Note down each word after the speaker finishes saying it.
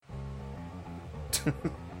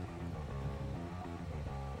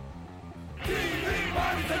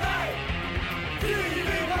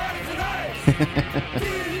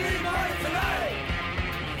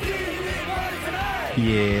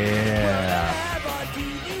Yeah.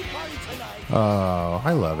 Oh,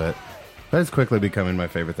 I love it. That is quickly becoming my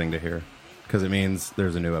favorite thing to hear because it means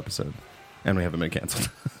there's a new episode and we haven't been canceled.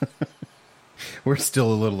 We're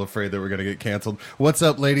still a little afraid that we're going to get canceled. What's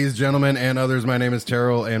up, ladies, gentlemen, and others? My name is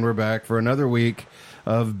Terrell, and we're back for another week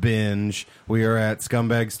of Binge. We are at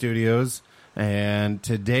Scumbag Studios, and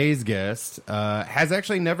today's guest has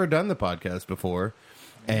actually never done the podcast before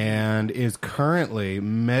and is currently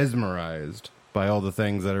mesmerized by all the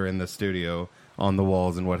things that are in the studio, on the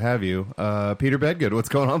walls and what have you. Peter Bedgood, what's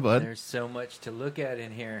going on, bud? There's so much to look at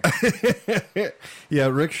in here. Yeah,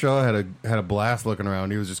 Rick Shaw had a blast looking around.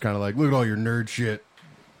 He was just kind of like, look at all your nerd shit.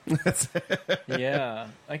 Yeah,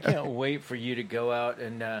 I can't wait for you to go out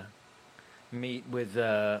and meet with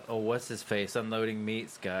what's his face, unloading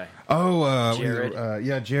meats guy. Oh,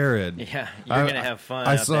 Jared. Jared. Yeah, you're gonna have fun.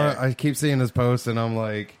 I keep seeing his posts, and I'm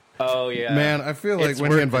like, oh yeah, man, I feel like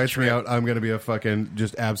when he invites me out, I'm gonna be a fucking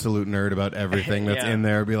just absolute nerd about everything that's in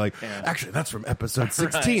there. Be like, actually, that's from episode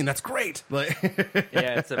 16. Right. That's great. Like,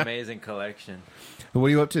 yeah, it's an amazing collection. What are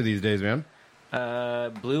you up to these days, man?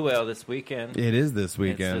 Blue Whale this weekend. It is this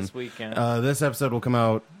weekend. It's this weekend. This episode will come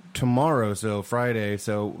out tomorrow, so Friday.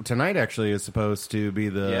 So tonight actually is supposed to be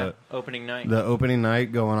the opening night. The opening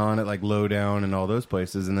night going on at like Lowdown and all those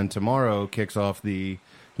places, and then tomorrow kicks off the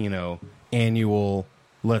annual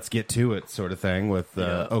let's get to it sort of thing with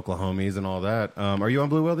Oklahomies and all that. Are you on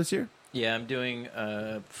Blue Whale this year? Yeah, I'm doing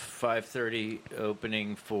 5:30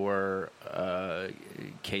 opening for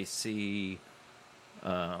KC.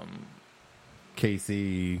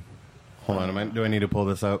 KC. Hold on, do I need to pull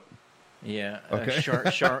this up? Yeah. Okay.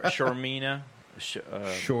 Shormina.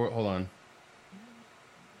 Hold on.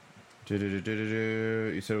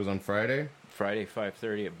 You said it was on Friday? Friday,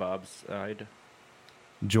 5:30 at Bob's side.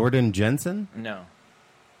 Jordan Jensen? No.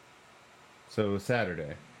 So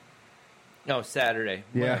Saturday. No, Saturday.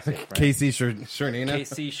 Yeah. KC Shornina?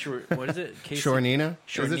 KC what is it? Shornina?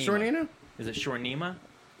 Shornima. Is it Shornina? Is it Shornima?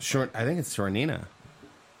 I think it's Shornina.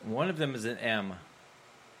 One of them is an M.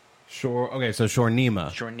 Okay, so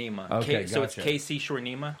Shornima. Shornima. Okay, so gotcha. it's KC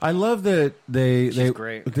Shornima. I love that She's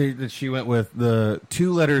great. that she went with the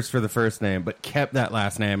 2 letters for the first name, but kept that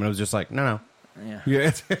last name, and it was just like, no.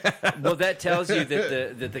 Yeah. Well, that tells you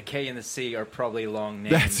that the K and the C are probably long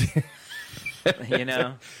names.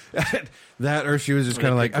 That, or she was just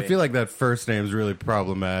kind of like, I feel like that first name is really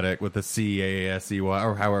problematic with the C-A-S-E-Y,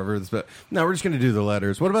 or however. But no, we're just going to do the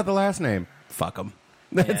letters. What about the last name? Fuck them.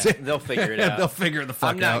 That's it. They'll figure it out. They'll figure the fuck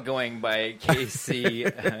out. I'm not going by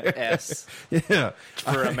KCS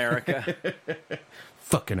for America.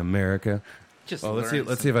 Fucking America.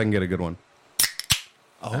 Let's see if I can get a good one.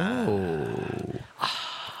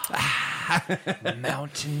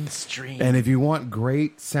 Mountain Stream. And if you want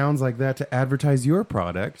great sounds like that to advertise your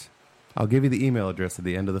product, I'll give you the email address at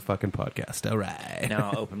the end of the fucking podcast. All right. Now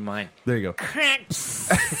I'll open mine. There you go.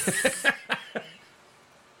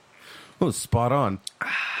 That was spot on.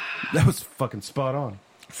 That was fucking spot on.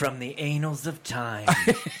 From the annals of time,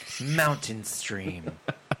 Mountain Stream.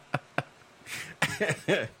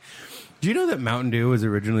 Do you know that Mountain Dew was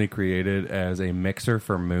originally created as a mixer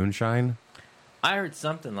for moonshine? I heard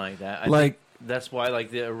something like that. I think that's why,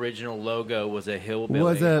 the original logo was a hillbilly.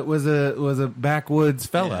 Was a backwoods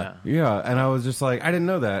fella. Yeah, and I was just like, I didn't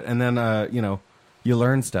know that. And then, you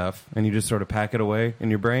learn stuff, and you just sort of pack it away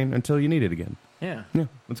in your brain until you need it again. Yeah,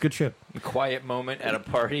 that's good shit. A quiet moment at a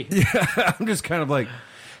party. Yeah, I'm just kind of like,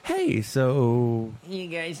 hey, so you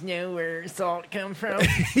guys know where salt come from?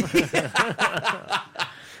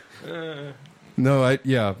 No,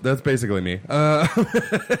 that's basically me. Yeah,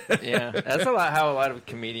 that's how a lot of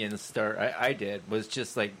comedians start. I did, was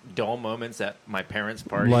just dull moments at my parents'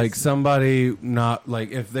 parties. Like somebody not,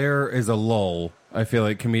 if there is a lull, I feel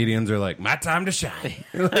like comedians are like, my time to shine.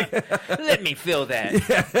 Let me feel that.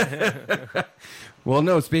 Yeah. Well,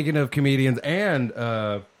 no, speaking of comedians and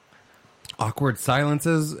awkward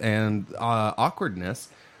silences and awkwardness,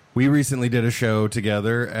 we recently did a show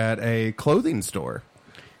together at a clothing store.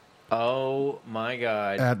 Oh my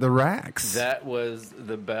God! At the Racks. That was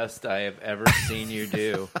the best I have ever seen you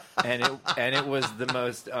do, and it was the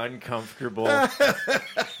most uncomfortable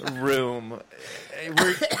room.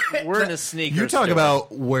 We're in a sneaker You talk store.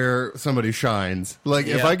 about where somebody shines.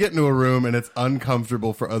 If I get into a room and it's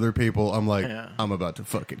uncomfortable for other people, I'm like, I'm about to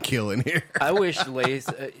fucking kill in here. I wish Lace...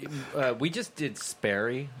 we just did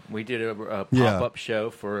Sperry. We did a pop-up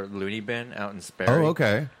show for Looney Bin out in Sperry. Oh,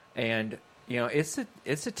 okay. And...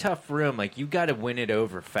 it's a tough room. Like, you got to win it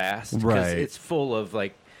over fast, because Right. it's full of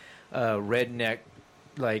like redneck,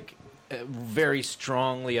 like very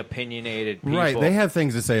strongly opinionated people. Right, they have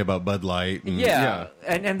things to say about Bud Light. And, Yeah.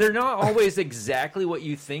 And they're not always exactly what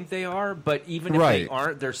you think they are, but even if they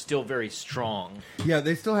aren't, they're still very strong. Yeah,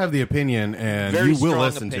 they still have the opinion, and Very you will strong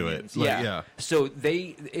listen opinions. to it. Yeah. So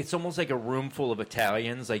it's almost like a room full of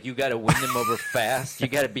Italians. Like, you got to win them over fast. You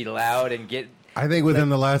got to be loud and get. I think within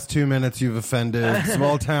the last 2 minutes, you've offended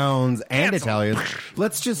small towns and Italians.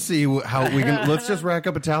 Let's just see how we can. Let's just rack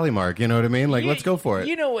up a tally mark. You know what I mean? Like, let's go for it.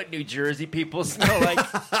 You know what New Jersey people smell like?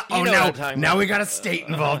 You know what I'm talking now about. we got a state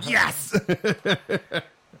involved. Yes.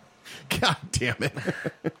 God damn it.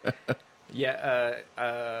 Yeah.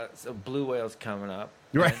 So Blue Whale's coming up.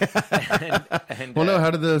 Right. And, Well, no. How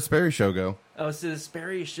did the Sperry show go? Oh, so the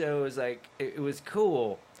Sperry show is like it was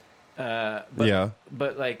cool. But, Yeah.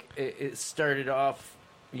 But like it started off,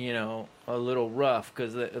 a little rough,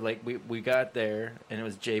 because like we got there and it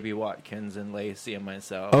was JB Watkins and Lacey and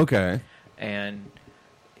myself. Okay. And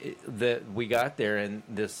we got there, and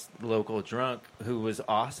this local drunk who was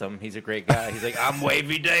awesome. He's a great guy. He's like, "I'm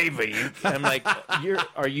Wavy Davy." I'm like,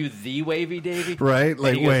 "Are you the Wavy Davy?" Right.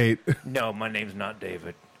 Like, goes, wait. No, my name's not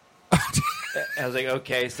David. I was like,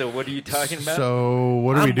 "Okay, so what are you talking about?" So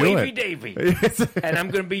what are we doing? I'm Wavy Davy, and I'm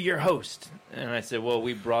going to be your host. And I said, "Well,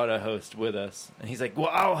 we brought a host with us." And he's like, "Well,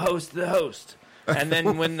 I'll host the host. And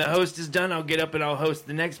then when the host is done, I'll get up and I'll host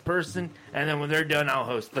the next person. And then when they're done, I'll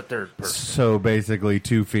host the third person." So basically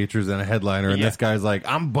 2 features and a headliner, and Yeah. this guy's like,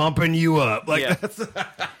 "I'm bumping you up." Like, Yeah. that's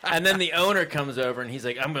And then the owner comes over and he's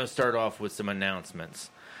like, "I'm going to start off with some announcements."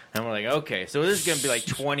 And we're like, "Okay, so this is going to be like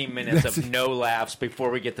 20 minutes of no laughs before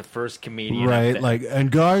we get the first comedian." right. up there. Like,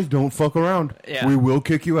 and guys, don't fuck around. Yeah. We will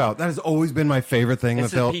kick you out. That has always been my favorite thing.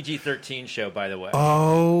 It's that a they'll. PG-13 show, by the way.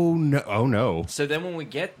 Oh no! Oh no! So then when we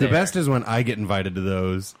get The there, best is when I get invited to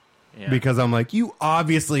those. Yeah. Because I'm like, you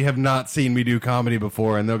obviously have not seen me do comedy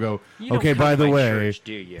before, and they'll go, You don't okay, come by to the my way, church,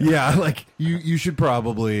 do you? yeah, like you should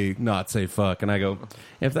probably not say fuck. And I go,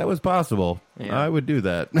 if that was possible, Yeah. I would do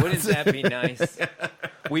that. Wouldn't that be nice?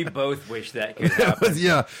 We both wish that could happen.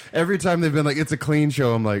 Yeah, every time they've been like, it's a clean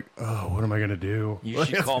show, I'm like, oh, what am I gonna do? You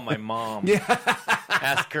should call my mom. Yeah.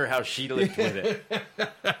 Ask her how she lived with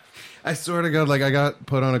it. I swear to God, like I got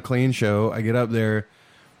put on a clean show. I get up there,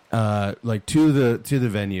 like to the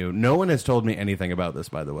venue. No one has told me anything about this,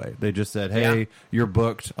 by the way. They just said, "Hey, Yeah. you're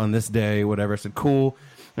booked on this day, whatever." I said, "Cool."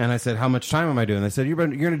 And I said, "How much time am I doing?" They said, "You're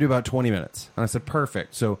going to do about 20 minutes." And I said,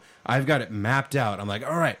 "Perfect." So I've got it mapped out. I'm like,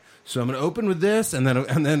 "All right." So I'm going to open with this, and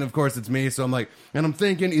then of course it's me. So I'm like, and I'm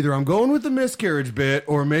thinking either I'm going with the miscarriage bit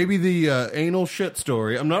or maybe the anal shit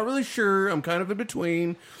story. I'm not really sure. I'm kind of in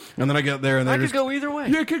between. And then I get there, and I they could go either way.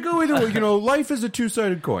 yeah, it could go either way. Life is a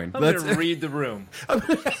two-sided coin. I'm going to read the room.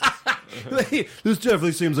 This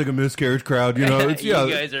definitely seems like a miscarriage crowd. It's, You yeah,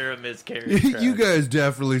 guys are a miscarriage. you guys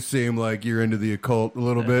definitely seem like you're into the occult a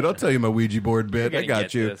little bit. I'll tell you my Ouija board bit. I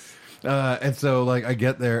got you. And so, like, I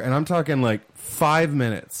get there, and I'm talking like 5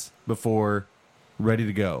 minutes before ready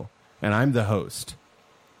to go, and I'm the host.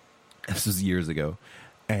 This is years ago.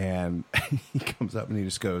 And he comes up and he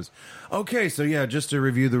just goes, "Okay, so yeah, just to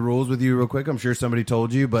review the rules with you real quick. I'm sure somebody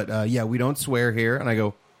told you, but yeah, we don't swear here." And I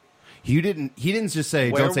go, He didn't just say,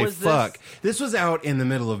 Where "Don't say was fuck." This was out in the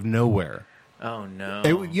middle of nowhere. Oh, no.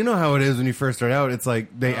 You know how it is when you first start out. It's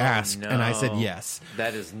like they asked, no. and I said yes.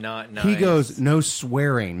 That is not nice. He goes, "No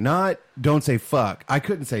swearing, not don't say fuck." I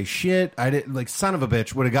couldn't say shit. I didn't, like, son of a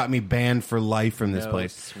bitch would have got me banned for life from this No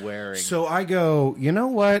place. swearing. So I go, you know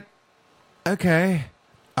what? Okay.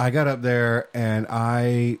 I got up there and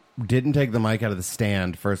I didn't take the mic out of the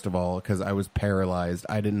stand, first of all, because I was paralyzed.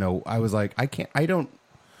 I didn't know. I was like, I don't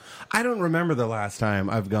remember the last time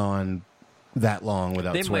I've gone that long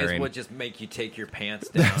without They swearing. might as well just make you take your pants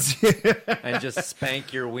down and just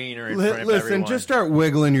spank your wiener in front of Listen, everyone. just start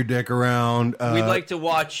wiggling your dick around. We'd like to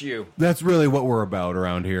watch you. That's really what we're about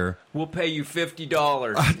around here. We'll pay you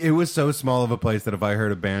 $50. It was so small of a place that if I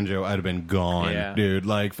heard a banjo, I'd have been gone, Yeah. dude.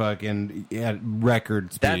 Like fucking at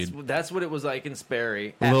record speed. That's what it was like in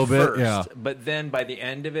Sperry. A little bit, first, yeah. But then by the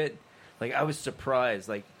end of it, like, I was surprised.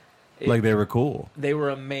 Like They were cool. They were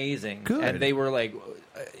amazing. Good. And they were like,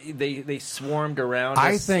 they swarmed around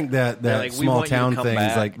I us. think that They're like, "We small want you to town come thing is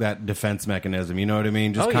back." like that defense mechanism. You know what I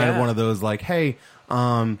mean? Just Oh, kind of yeah. one of those like, hey,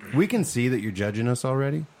 we can see that you're judging us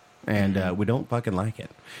already, and we don't fucking like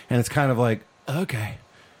it. And it's kind of like, okay.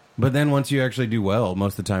 But then once you actually do well,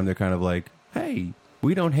 most of the time they're kind of like, hey,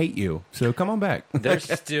 we don't hate you, so come on back.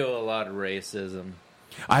 There's still a lot of racism.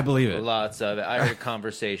 I believe it. Lots of it. I heard a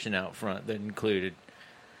conversation out front that included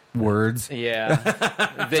words. Yeah,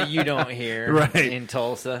 that you don't hear Right. in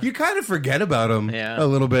Tulsa. You kind of forget about them Yeah. a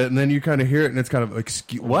little bit, and then you kind of hear it, and it's kind of,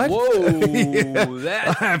 what? Whoa,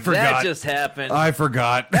 Yeah. I forgot. that just happened. I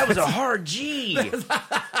forgot. That was a hard G.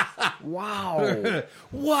 Wow.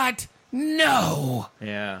 What? No.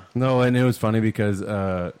 Yeah. No, and it was funny because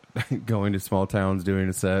going to small towns doing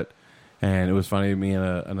a set, and it was funny, me and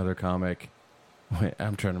another comic, wait,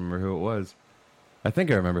 I'm trying to remember who it was. I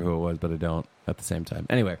think I remember who it was, but I don't at the same time.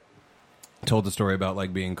 Anyway, told the story about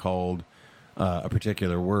like being called a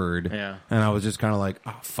particular word, Yeah. and I was just kind of like,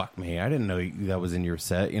 oh, fuck me, I didn't know that was in your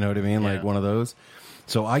set, you know what I mean? Yeah. Like one of those.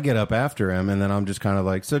 So I get up after him, and then I'm just kind of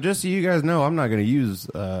like, so just so you guys know, I'm not going to use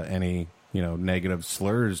any, negative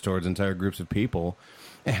slurs towards entire groups of people.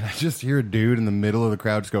 And I just hear a dude in the middle of the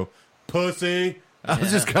crowd just go, pussy. I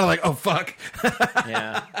was just kind of like, oh, fuck.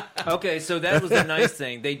 Yeah. Okay, so that was the nice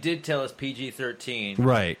thing. They did tell us PG-13.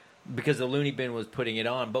 Right. Because the Looney Bin was putting it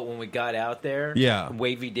on. But when we got out there, Yeah.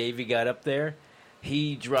 Wavy Davy got up there,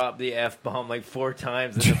 he dropped the F-bomb like 4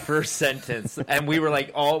 times in the first sentence. And we were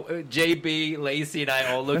like, all JB, Lacey, and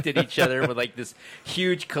I all looked at each other with like this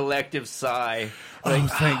huge collective sigh. Like,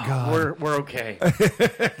 thank God. We're okay.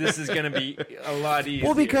 This is going to be a lot easier.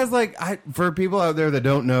 Well, because, like, for people out there that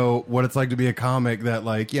don't know what it's like to be a comic, that,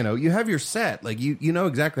 like, you have your set. Like, you know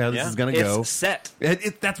exactly how this is going to go. It's set.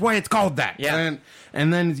 That's why it's called that. Yeah.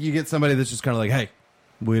 And then you get somebody that's just kind of like, hey,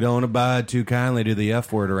 we don't abide too kindly to the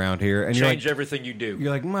F word around here. And Change you're like, everything you do.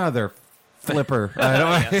 You're like, mother flipper. I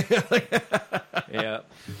don't, Yeah.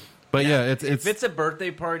 But yeah, if it's a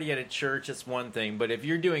birthday party at a church, it's one thing. But if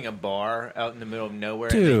you're doing a bar out in the middle of nowhere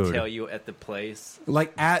and Dude. they tell you at the place,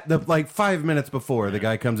 like at the 5 minutes before the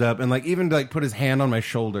guy comes up and like even like put his hand on my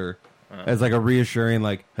shoulder as like a reassuring,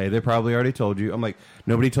 like, hey, they probably already told you. I'm like,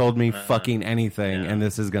 nobody told me fucking anything, and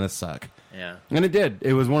this is gonna suck. yeah, And it did.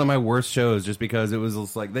 It was one of my worst shows just because it was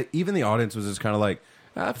just like even the audience was just kind of like,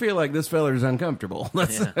 I feel like this feller's uncomfortable. I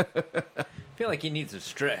feel like he needs a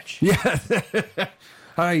stretch. Yeah.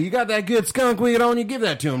 All right, you got that good skunk weed on you? Give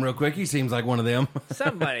that to him real quick. He seems like one of them.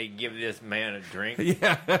 Somebody give this man a drink.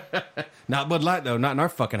 Yeah. Not Bud Light, though. Not in our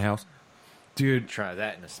fucking house. Dude. Try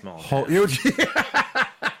that in a small town.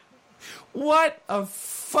 What a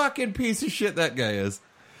fucking piece of shit that guy is.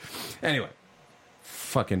 Anyway.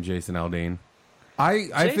 Fucking Jason Aldean. I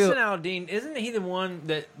feel... Jason Aldean, isn't he the one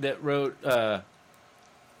that wrote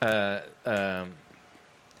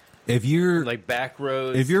if you're like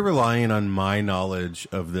Backroads? If you're relying on my knowledge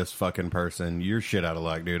of this fucking person, you're shit out of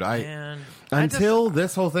luck, dude. Until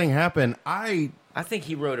this whole thing happened, I think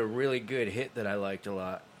he wrote a really good hit that I liked a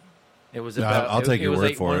lot. It was about. I'll take your it was word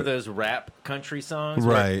like for one it. of those rap country songs,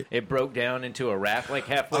 where Right. It broke down into a rap like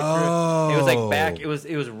halfway through. Oh. It was like back. It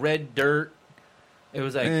was Red Dirt. It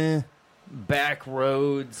was like Back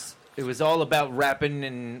Roads. It was all about rapping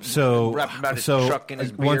and rapping about his truck and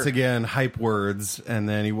his beer. Once again, hype words, and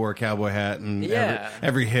then he wore a cowboy hat, and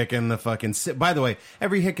every hick in the fucking city. By the way,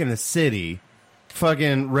 every hick in the city,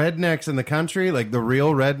 fucking rednecks in the country, like the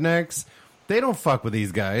real rednecks, they don't fuck with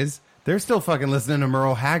these guys. They're still fucking listening to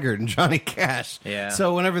Merle Haggard and Johnny Cash. Yeah.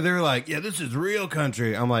 So whenever they're like, yeah, this is real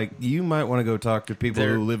country, I'm like, you might want to go talk to people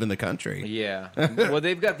who live in the country. Yeah. Well,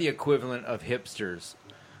 they've got the equivalent of hipsters.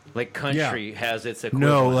 Like country has its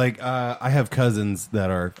equivalent. No, like I have cousins that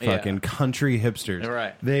are fucking country hipsters.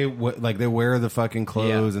 Right. They they wear the fucking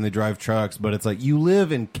clothes and they drive trucks, but it's like, you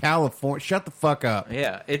live in California. Shut the fuck up.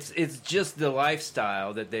 Yeah, it's just the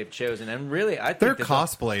lifestyle that they've chosen, and really, I think They're that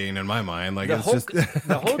cosplaying in my mind. Like the it's whole just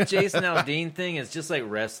the whole Jason Aldean thing is just like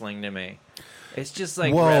wrestling to me. It's just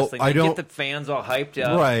like Well, wrestling. I They don't- get the fans all hyped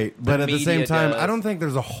up, right, but at the same media time, does. I don't think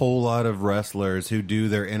there's a whole lot of wrestlers who do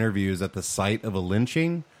their interviews at the site of a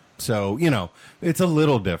lynching. So it's a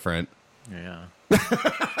little different. Yeah.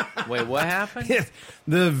 Wait, what happened?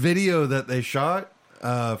 The video that they shot,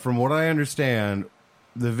 from what I understand,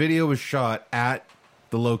 the video was shot at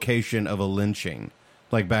the location of a lynching,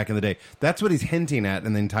 like back in the day. That's what he's hinting at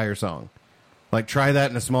in the entire song. Like, try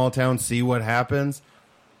that in a small town, see what happens.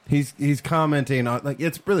 He's commenting on, like,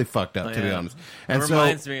 it's really fucked up, to be honest. And it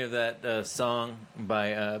reminds me of that song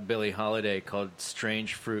by Billie Holiday called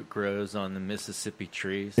 "Strange Fruit Grows on the Mississippi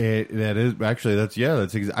Trees." I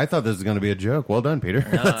thought this was going to be a joke. Well done, Peter.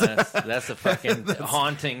 No, that's a fucking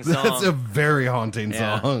haunting song. That's a very haunting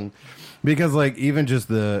song. Because, like, even just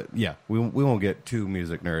we won't get too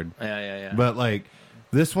music nerd. Yeah. But, like,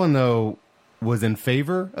 this one, though, was in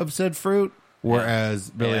favor of said fruit, whereas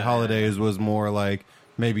Billie Holiday's was more like,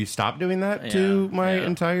 maybe stop doing that to my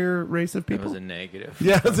entire race of people. It was a negative.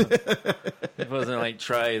 Yeah. It wasn't like,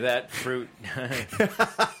 try that fruit.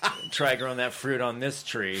 Try growing that fruit on this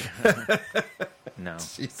tree. No.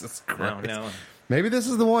 Jesus Christ. No. Maybe this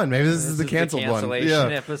is the one. Maybe this is the canceled one. Yeah,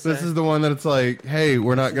 episode. this is the one that it's like, hey,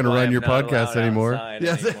 we're not going to run your podcast anymore.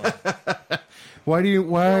 Yes. Why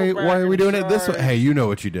are we doing it this way? Hey, you know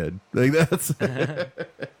what you did. Like that's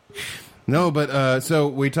no, but so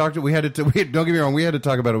we talked. We had to. Don't get me wrong. We had to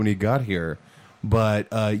talk about it when you got here, but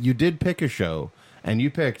you did pick a show, and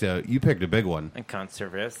you picked a big one. And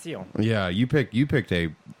controversial. Yeah, you picked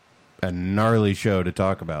a gnarly show to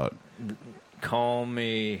talk about. Call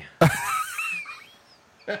me.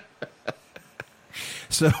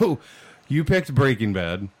 So, you picked Breaking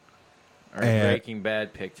Bad. Or Breaking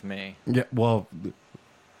Bad picked me. Yeah, well...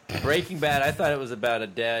 Breaking Bad, I thought it was about a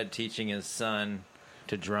dad teaching his son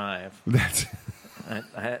to drive. That's...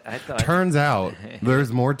 I thought... Turns out,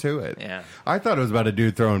 there's more to it. Yeah. I thought it was about a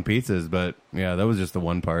dude throwing pizzas, but yeah, that was just the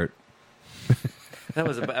one part. That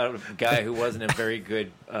was about a guy who wasn't a very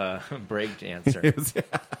good break dancer.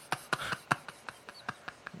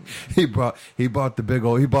 He bought the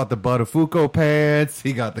Buttafuoco pants.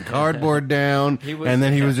 He got the cardboard down, and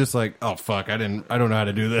then he was just like, "Oh fuck, I don't know how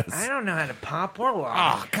to do this. I don't know how to pop or lock.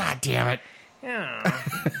 Oh god damn it! Yeah,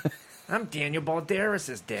 I'm Daniel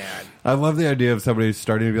Balderas' dad." I love the idea of somebody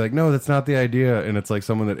starting to be like, "No, that's not the idea," and it's like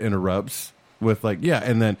someone that interrupts with like, "Yeah,"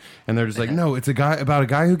 and they're just like, "No, it's a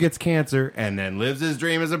guy who gets cancer and then lives his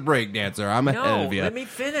dream as a breakdancer. I'm ahead of you. Let me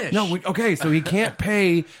finish. No, okay, so he can't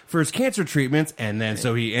pay for his cancer treatments, and then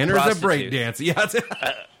so he enters a breakdance. Yeah,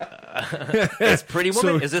 is Pretty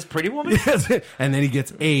Woman? Is this Pretty Woman? Yes, and then he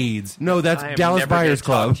gets AIDS. No, that's Dallas Buyers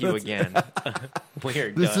Club. Talk to you again.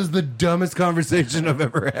 Weird. This is the dumbest conversation I've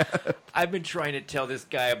ever had. I've been trying to tell this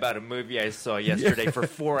guy about a movie I saw yesterday for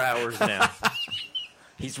 4 hours now.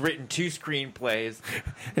 He's written 2 screenplays.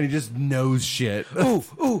 And he just knows shit.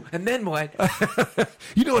 Ooh, and then what?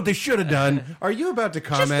 You know what they should have done? Are you about to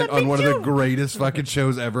comment on one of the greatest fucking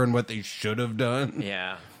shows ever and what they should have done?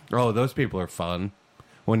 Yeah. Oh, those people are fun.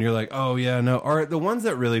 When you're like, oh, yeah, no. Or the ones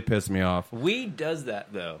that really piss me off. Weed does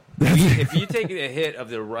that, though. If you take a hit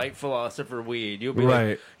of the right philosopher weed, you'll be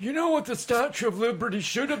like, you know what the Statue of Liberty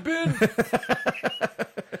should have been?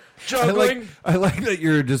 Juggling. I like that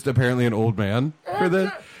you're just apparently an old man for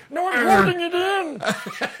that. No, I'm holding it in.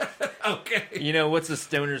 Okay. You know, what's the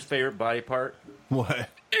stoner's favorite body part? What?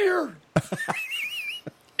 Ear.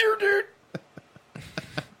 Ear, dude.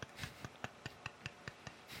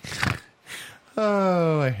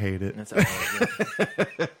 Oh, I hate it. That's all.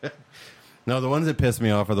 No, the ones that piss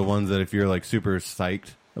me off are the ones that if you're like super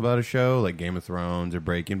psyched about a show, like Game of Thrones or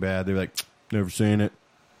Breaking Bad, they're like, never seen it.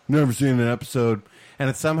 Never seen an episode. And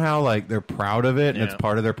it's somehow like they're proud of it and it's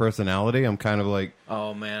part of their personality. I'm kind of like,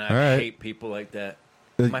 oh man, I hate people like that.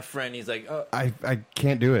 My friend, he's like, oh, I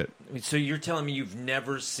can't do it. So you're telling me you've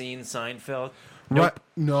never seen Seinfeld? Right?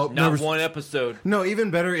 No, not one episode. No,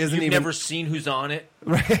 even better isn't You've never seen who's on it.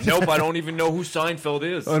 Right? Nope, I don't even know who Seinfeld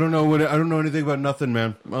is. I don't know anything about nothing,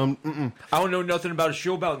 man. I don't know nothing about a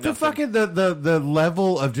show about nothing. The fucking the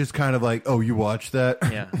level of just kind of like, oh, you watched that?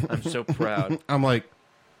 Yeah, I'm so proud. I'm like,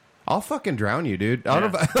 I'll fucking drown you, dude.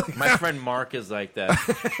 Yeah. My friend Mark is like that.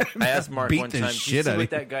 I asked Mark one time, "Did you see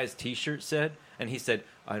what that guy's T-shirt said?" And he said,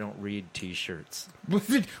 "I don't read T-shirts."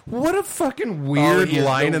 What a fucking weird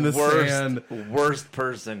line in the sand. Worst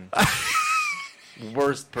person.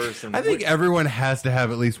 Worst person. I think everyone has to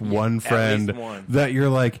have at least one friend that you're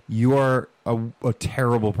like, you are a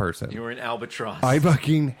terrible person. You're an albatross. I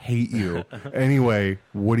fucking hate you. Anyway,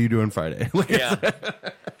 what are you doing Friday? Yeah.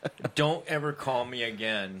 Don't ever call me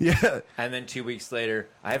again. Yeah. And then 2 weeks later,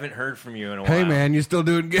 I haven't heard from you in a while. Hey, man, you still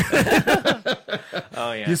doing good?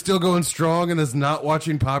 Oh, yeah. You still going strong in this not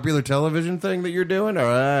watching popular television thing that you're doing? All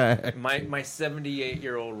right. My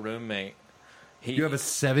 78-year-old roommate. You have a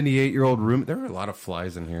 78-year-old roommate? There are a lot of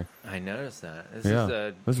flies in here. I noticed that.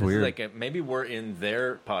 That's weird. Is maybe we're in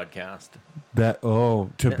their podcast.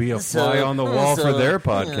 To be a fly on the wall for their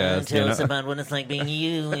podcast. Tell us about what it's like being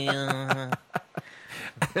you.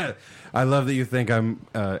 I love that you think I'm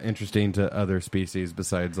interesting to other species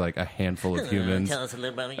besides like a handful of humans. Tell us a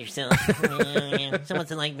little about yourself. So what's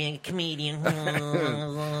it like being a comedian?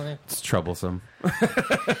 It's troublesome.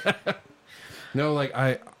 No, like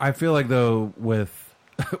I feel like though with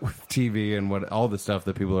TV and what all the stuff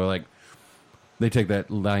that people are like, they take that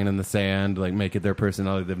line in the sand, like make it their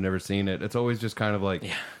personality. They've never seen it. It's always just kind of like,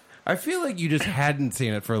 I feel like you just hadn't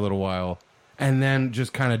seen it for a little while, and then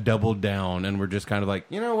just kind of doubled down, and we're just kind of like,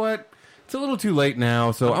 you know what? It's a little too late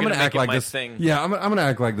now, so I'm gonna act like this. Yeah, I'm gonna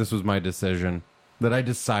act like this was my decision that I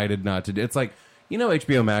decided not to do. It's like,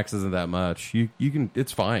 HBO Max isn't that much. You can.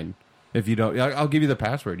 It's fine. If you don't, I'll give you the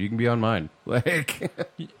password. You can be on mine. Like,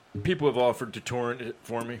 people have offered to torrent it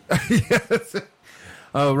for me. Yes.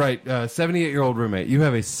 Oh, right. 78-year-old roommate. You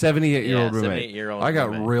have a 78-year-old roommate. 78-year-old I got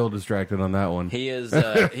roommate. real distracted on that one. He is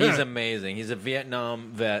he's amazing. He's a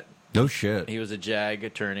Vietnam vet. No shit. He was a JAG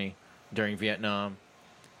attorney during Vietnam.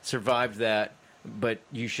 Survived that, but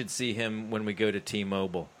you should see him when we go to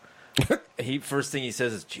T-Mobile. First thing he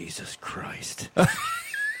says is, Jesus Christ.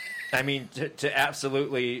 I mean, to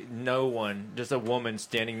absolutely no one, just a woman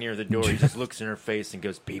standing near the door, he just looks in her face and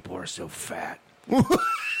goes, people are so fat. I'm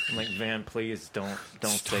like, Van, please don't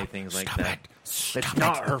say things like that. It's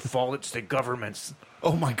not her fault, it's the government's.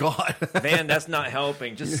 Oh my God. Man, that's not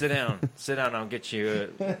helping. Just sit down. Sit down. I'll get you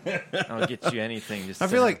anything. Just I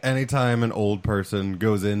feel like anytime an old person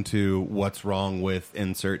goes into what's wrong with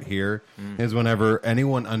insert here is whenever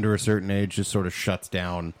anyone under a certain age just sort of shuts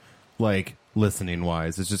down, like listening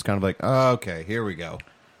wise. It's just kind of like, oh, okay, here we go.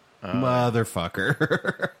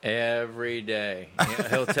 Motherfucker. Every day.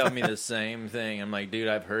 He'll tell me the same thing. I'm like, dude,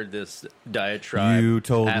 I've heard this diatribe You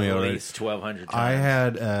told me at already. least 1,200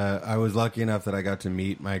 times. I was lucky enough that I got to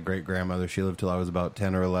meet my great-grandmother. She lived till I was about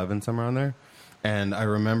 10 or 11, somewhere on there. And I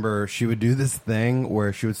remember she would do this thing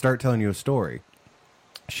where she would start telling you a story.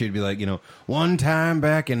 She'd be like, one time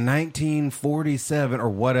back in 1947 or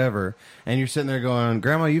whatever. And you're sitting there going,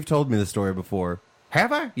 Grandma, you've told me this story before.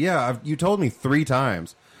 Have I? Yeah, you told me 3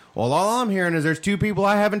 times. Well, all I'm hearing is there's 2 people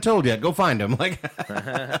I haven't told yet. Go find them. Like,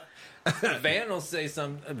 Van will say,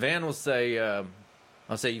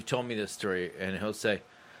 I'll say, you've told me this story. And he'll say,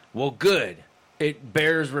 well, good. It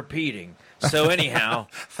bears repeating. So anyhow.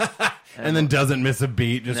 and then doesn't miss a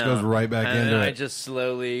beat, just goes right back and into then it. I just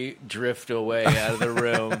slowly drift away out of the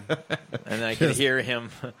room. And I can hear him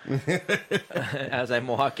as I'm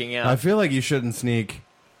walking out. I feel like you shouldn't sneak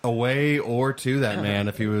away or to that man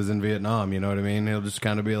if he was in Vietnam, you know what I mean? He'll just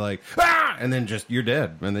kind of be like, ah! And then just, you're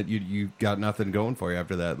dead. And then you got nothing going for you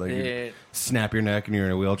after that. Like, you snap your neck and you're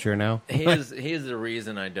in a wheelchair now. He is the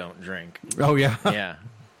reason I don't drink. Oh, yeah? Yeah.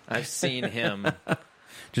 I've seen him.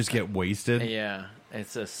 Just get wasted? Yeah.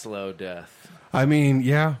 It's a slow death. I mean,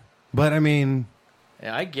 yeah. But, I mean...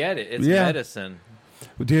 Yeah, I get it. It's medicine.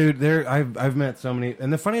 Dude, I've met so many,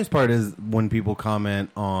 and the funniest part is when people comment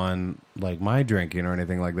on like my drinking or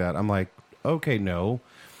anything like that. I'm like, okay, no,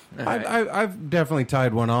 right. I've definitely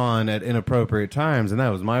tied one on at inappropriate times, and that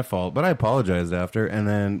was my fault. But I apologized after,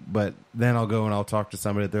 but then I'll go and I'll talk to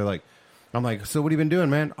somebody that they're like, I'm like, so what have you been doing,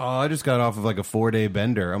 man? Oh, I just got off of like a 4-day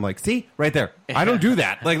bender. I'm like, see, right there. I don't do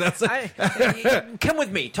that. Like that's. Come with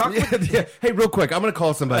me. Talk with me. Yeah. Hey, real quick, I'm going to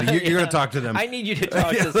call somebody. You're going to talk to them. I need you to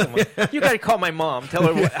talk to someone. You got to call my mom. Tell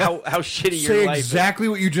her how shitty your life is. Say exactly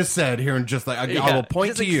what you just said here, and just like I will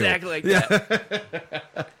point to you. Exactly like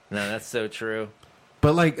that. No, that's so true.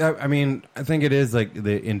 But like, I mean, I think it is like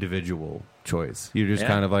the individual choice. You're just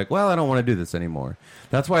kind of like, well, I don't want to do this anymore.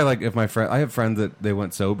 That's why, like, if I have friends that they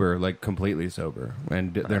went sober, like completely sober,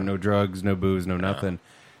 and there are no drugs, no booze, no nothing,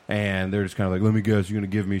 and they're just kind of like, let me guess, you're gonna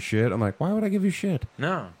give me shit. I'm like, why would I give you shit?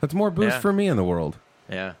 No, that's more booze for me in the world.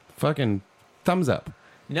 Yeah, fucking thumbs up.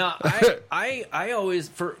 No, I always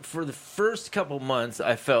for the first couple months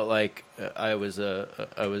I felt like I was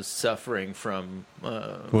suffering from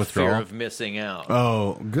fear of missing out.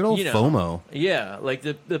 Oh, good old FOMO. Yeah, like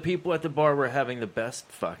the people at the bar were having the best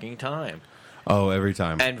fucking time. Oh, every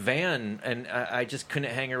time. And Van and I just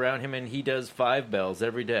couldn't hang around him, and he does 5 bells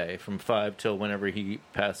every day from 5 till whenever he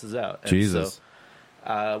passes out. And Jesus.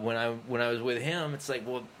 So, when I was with him, it's like,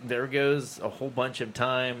 well, there goes a whole bunch of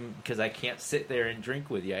time because I can't sit there and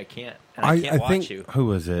drink with you. I can't watch think, you. Who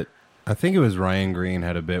was it? I think it was Ryan Green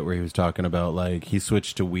had a bit where he was talking about like he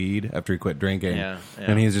switched to weed after he quit drinking. Yeah.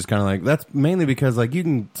 And he's just kind of like, that's mainly because like you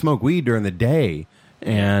can smoke weed during the day.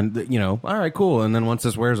 And, all right, cool. And then once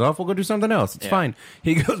this wears off, we'll go do something else. It's fine.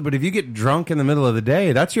 He goes, but if you get drunk in the middle of the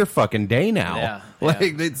day, that's your fucking day now. Yeah.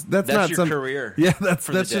 Like, that's not your career. Yeah, that's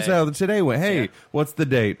just how today went. Hey, what's the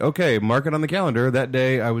date? Okay, mark it on the calendar. That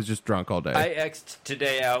day, I was just drunk all day. I X'd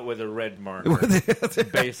today out with a red marker,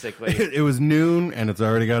 basically. It was noon, and it's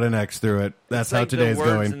already got an X through it. That's how today's going.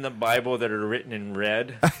 The words going. in the Bible that are written in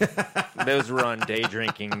red, those were on day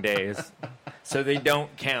drinking days. So they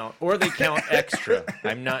don't count, or they count extra.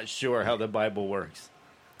 I'm not sure how the Bible works.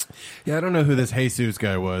 Yeah, I don't know who this Jesus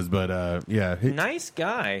guy was, but yeah. Nice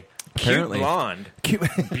guy. Apparently. Cute blonde.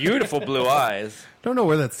 Beautiful blue eyes. Don't know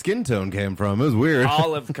where that skin tone came from. It was weird.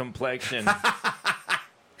 Olive complexion.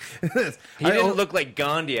 He didn't look like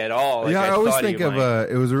Gandhi at all. Like I always think of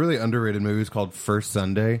it was a really underrated movie. It was called First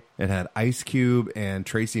Sunday. It had Ice Cube and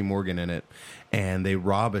Tracy Morgan in it, and they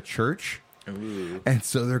rob a church. Ooh. And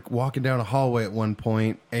so they're walking down a hallway at one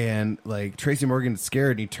point, and like Tracy Morgan's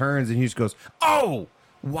scared, and he turns and he just goes, "Oh,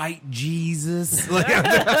 white Jesus. Like,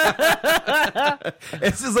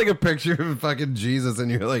 it's just like a picture of fucking Jesus,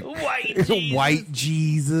 and you're like, White Jesus. White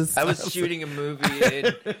Jesus. I was shooting a movie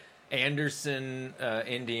in Anderson,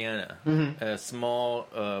 Indiana. A small,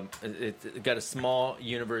 it got a small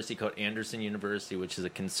university called Anderson University, which is a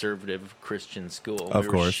conservative Christian school. Of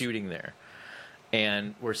we course. were shooting there.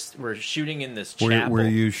 And we're shooting in this chapel. Were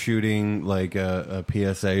you shooting like a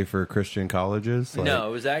PSA for Christian colleges? Like, No,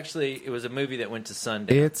 it was a movie that went to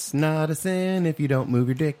Sundance. It's not a sin if you don't move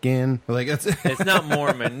your dick in. Like It's not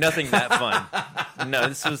Mormon. Nothing that fun. No,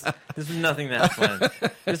 this was nothing that fun.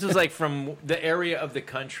 This was like from the area of the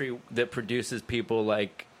country that produces people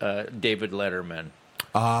like David Letterman.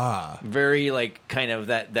 Very like kind of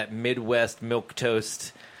that Midwest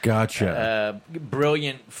milquetoast. Gotcha.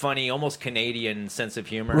 Brilliant, funny, almost Canadian sense of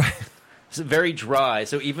humor. Right. It's very dry.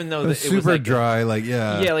 So even though it super was like dry, like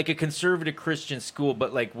a conservative Christian school,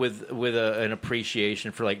 but like with an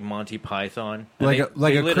appreciation for like Monty Python, and like a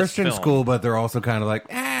lit us Christian film. school, but they're also kind of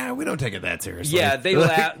like, we don't take it that seriously. Yeah, they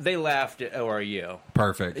laughed at ORU.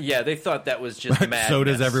 Perfect. Yeah, they thought that was just madness. So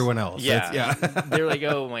does everyone else. Yeah, they're like,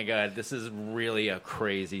 oh my god, this is really a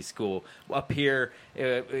crazy school. Up here,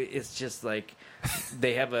 it's just like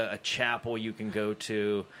they have a chapel you can go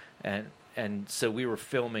to, and so we were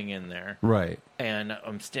filming in there, right? And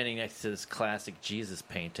I'm standing next to this classic Jesus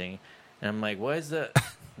painting, and I'm like, "What is that?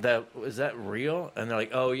 Is that real?" And they're like,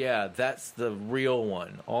 "Oh yeah, that's the real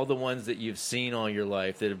one. All the ones that you've seen all your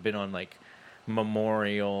life that have been on like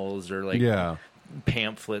memorials or like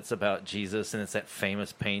pamphlets about Jesus, and it's that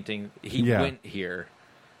famous painting. He went here."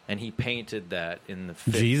 And he painted that in the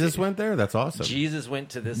 50s. Jesus went there? That's awesome. Jesus went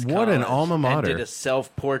to this What an college alma mater. and did a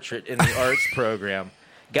self-portrait in the arts program.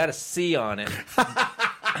 Got a C on it.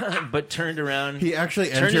 But turned around. He actually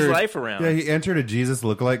turned his life around. Yeah, he entered a Jesus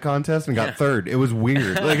lookalike contest and got third. It was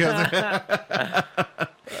weird. That's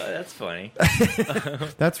funny.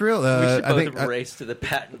 That's real. We should both have race to the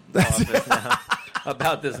patent office now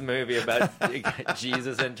about this movie about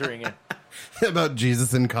Jesus entering it. About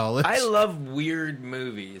Jesus in college. I love weird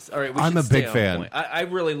movies. All right, I'm a big fan. I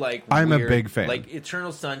really like. I'm weird, a big fan. Like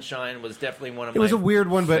Eternal Sunshine was definitely one of. It was a weird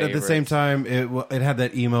one, but favorites. at the same time, it had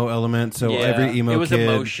that emo element. So every emo kid, it was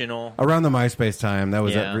emotional. Around the MySpace time, that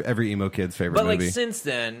was every emo kid's favorite movie. But like since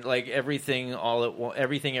then, like everything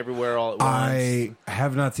everywhere all at once. I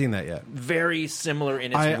have not seen that yet. Very similar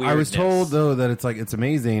in its weirdness. I was told though that it's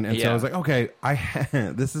amazing, and so I was like, okay,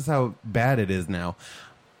 this is how bad it is now.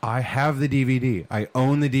 I have the DVD. I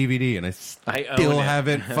own the DVD, and I still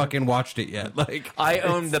haven't fucking watched it yet. Like I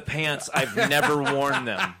own the pants. I've never worn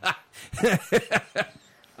them.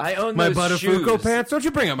 I own my those Buttafuoco shoes. pants. Don't you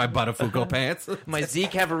bring up my Buttafuoco pants? My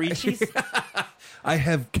Zeke Havarichis. I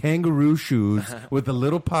have kangaroo shoes with a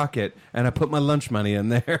little pocket, and I put my lunch money in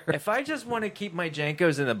there. If I just want to keep my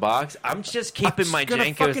Jankos in the box, I'm just keeping my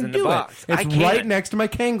Jankos in the do box. It's right next to my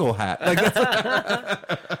Kangol hat. Like,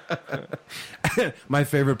 my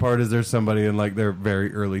favorite part is there's somebody in like their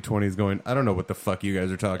very early 20s going, I don't know what the fuck you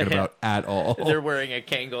guys are talking about at all. They're wearing a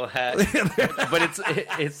Kangol hat, but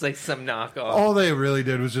it's like some knockoff. All they really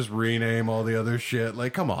did was just rename all the other shit.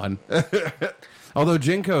 Like, come on. Although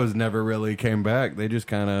Jinkos never really came back. They just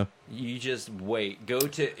kind of... You just wait. Go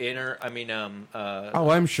to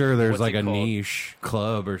I'm sure there's like a called? Niche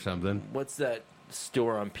club or something. What's that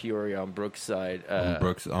store on Peoria on Brookside?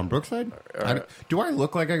 On Brookside? Do I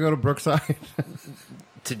look like I go to Brookside?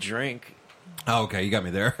 To drink. Oh, okay. You got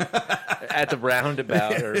me there. At the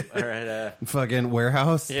Roundabout or at a... Fucking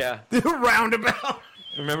warehouse? Yeah. The Roundabout.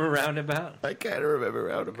 Remember Roundabout? I kind of remember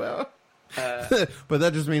Roundabout. But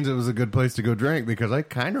that just means it was a good place to go drink because I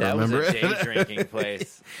kind of remember it. That was a day drinking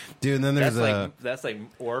place. Dude, and then there's that's like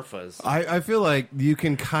Orpha's. I feel like you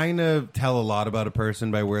can kind of tell a lot about a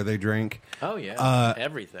person by where they drink. Oh, yeah.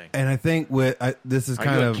 Everything. And I think this is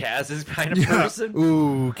kind of... Kaz's kind of person?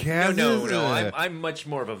 Ooh, Kaz No. I'm much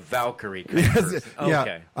more of a Valkyrie kind of person. Yeah,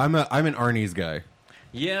 okay. I'm an Arnie's guy.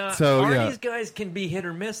 Yeah, so, Arnie's guys can be hit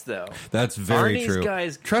or miss, though. That's very true.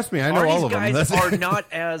 Guys, trust me, I know all of them. Arnie's guys are not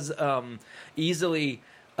as easily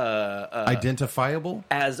identifiable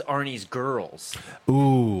as Arnie's girls.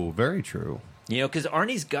 Ooh, very true. You know, because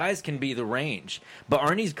Arnie's guys can be the range, but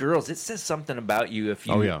Arnie's girls, it says something about you if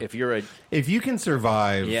you can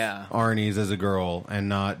survive Arnie's as a girl and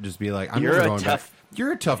not just be like, you're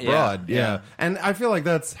a tough broad. Yeah. And I feel like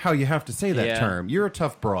that's how you have to say that term. You're a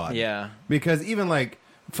tough broad. Yeah. Because even like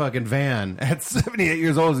fucking Van at 78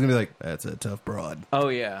 years old is going to be like, that's a tough broad. Oh,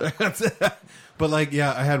 yeah. But like,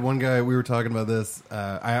 I had one guy, we were talking about this.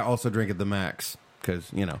 I also drink at the Max.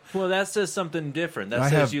 because, Well, that says something different. That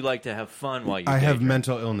says you like to have fun while you I day have drink.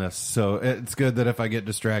 mental illness, so it's good that if I get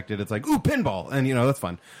distracted, it's like, ooh, pinball, and, that's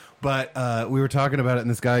fun. But we were talking about it, and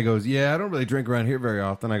this guy goes, yeah, I don't really drink around here very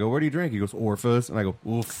often. I go, where do you drink? He goes, Orpheus. And I go,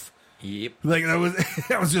 oof. Yep. Like,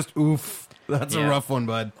 that was just oof. That's a rough one,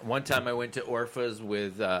 bud. One time I went to Orpheus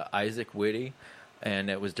with Isaac Whitty,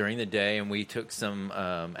 and it was during the day, and we took some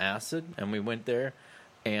acid, and we went there,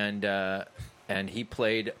 and he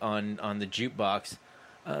played on the jukebox,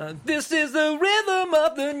 this is the rhythm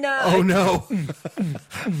of the night. Oh, no.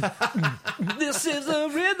 This is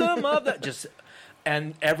the rhythm of the...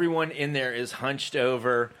 And everyone in there is hunched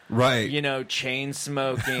over. Right. Chain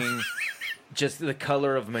smoking. Just the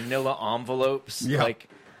color of manila envelopes. Yeah.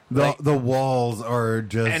 The walls are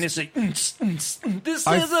just... And it's like, this is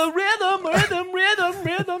a rhythm.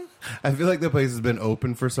 I feel like the place has been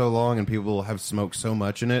open for so long and people have smoked so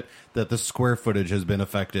much in it that the square footage has been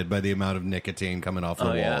affected by the amount of nicotine coming off the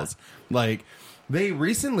walls. Like, they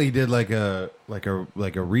recently did like a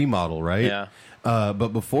remodel, right? Yeah. But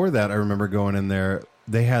before that, I remember going in there,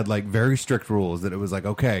 they had like very strict rules that it was like,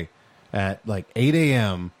 okay, at like 8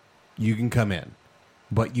 a.m., you can come in,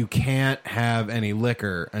 but you can't have any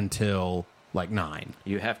liquor until like 9.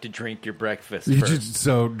 You have to drink your breakfast You first.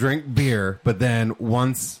 so drink beer, but then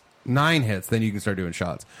once 9 hits, then you can start doing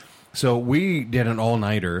shots. So we did an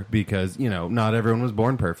all-nighter because, not everyone was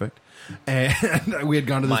born perfect. And we had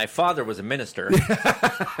gone to this... My father was a minister.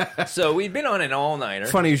 So we'd been on an all-nighter.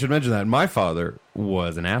 Funny you should mention that. My father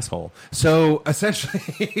was an asshole. So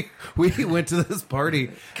essentially, we went to this party.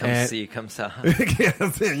 Come see. One side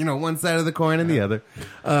of the coin and the other.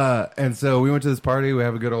 And so we went to this party. We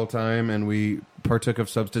have a good old time, and we partook of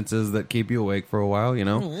substances that keep you awake for a while,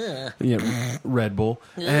 Red Bull.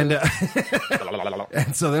 And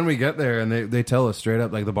and so then we get there, and they tell us straight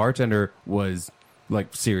up, like, the bartender was...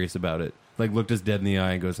 like serious about it, like looked us dead in the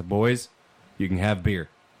eye and goes, boys, you can have beer.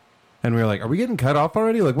 And we were like, are we getting cut off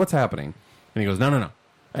already? Like, what's happening? And he goes, no.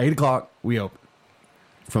 8 o'clock, we open.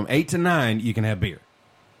 From 8 to 9, you can have beer.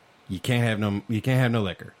 You can't have no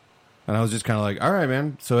liquor. And I was just kind of like, all right,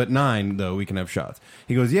 man. So at 9, though, we can have shots.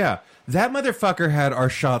 He goes, yeah, that motherfucker had our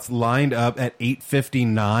shots lined up at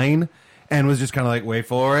 8:59 and was just kind of like, wait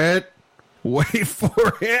for it.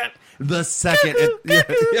 The second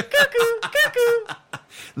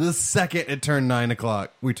the second it turned 9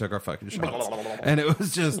 o'clock, we took our fucking shots. And it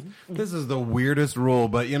was just, this is the weirdest rule.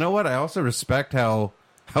 But you know what? I also respect how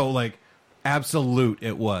like absolute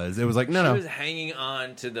it was. It was like, no. She was hanging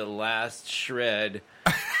on to the last shred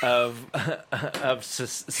of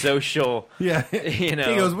social. Yeah, He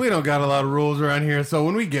goes, we don't got a lot of rules around here, so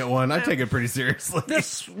when we get one, I take it pretty seriously.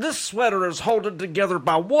 This sweater is holding together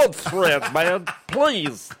by wood thread, man.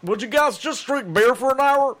 Please, would you guys just drink beer for an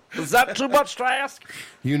hour? Is that too much to ask?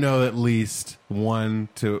 At least one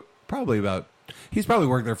to probably about. He's probably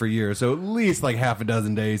worked there for years, so at least like half a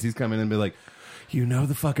dozen days he's come in and be like,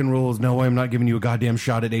 the fucking rules. No way, I'm not giving you a goddamn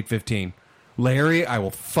shot at 8:15. Larry, I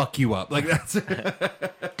will fuck you up. Like, that's...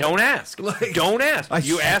 Don't ask. Don't ask.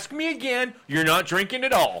 You ask me again, you're not drinking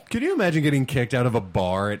at all. Can you imagine getting kicked out of a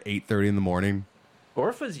bar at 8:30 in the morning?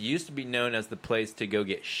 Orpheus used to be known as the place to go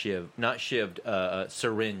get syringed.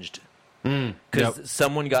 Because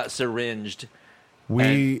someone got syringed.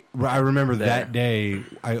 I remember that day,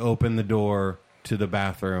 I opened the door to the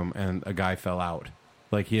bathroom, and a guy fell out.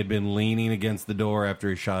 Like, he had been leaning against the door after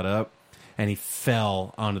he shot up. And he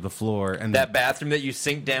fell onto the floor. And that bathroom that you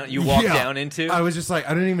walk down into? I was just like,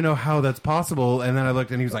 I don't even know how that's possible. And then I looked,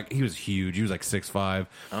 and he was huge. He was like 6'5".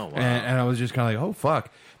 Oh, wow. And I was just kind of like, oh, fuck.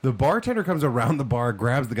 The bartender comes around the bar,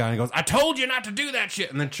 grabs the guy, and goes, I told you not to do that shit.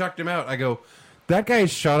 And then chucked him out. I go, that guy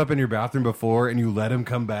shot up in your bathroom before, and you let him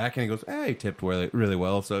come back. And he goes, hey, he tipped really, really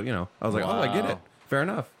well. So, I was like, oh, I get it. Fair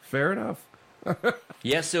enough.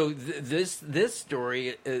 Yeah, so this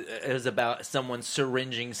story is about someone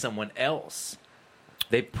syringing someone else.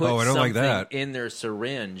 They put something in their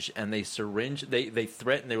syringe, and they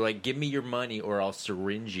threaten. They're like, "Give me your money, or I'll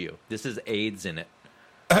syringe you." This is AIDS in it.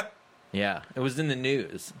 Yeah, it was in the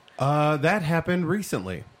news. That happened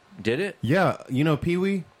recently. Did it? Yeah,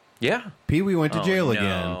 Pee-wee. Yeah, Pee-wee went to jail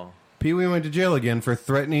again. Pee-wee went to jail again for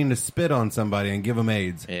threatening to spit on somebody and give him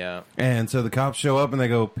AIDS. Yeah. And so the cops show up and they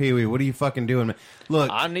go, Pee-wee, what are you fucking doing? Look,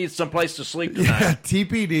 I need someplace to sleep tonight. Yeah,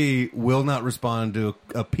 TPD will not respond to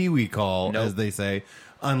a Pee-wee call, as they say,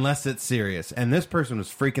 unless it's serious. And this person was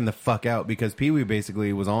freaking the fuck out because Pee-wee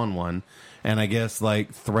basically was on one and I guess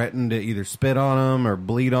like threatened to either spit on him or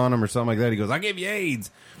bleed on him or something like that. He goes, I gave you AIDS.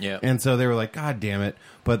 Yeah. And so they were like, God damn it.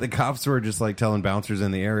 But the cops were just like telling bouncers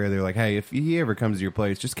in the area, they're like, hey, if he ever comes to your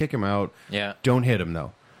place, just kick him out. Yeah. Don't hit him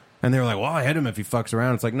though. And they were like, well, I hit him if he fucks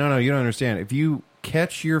around. It's like, no, you don't understand. If you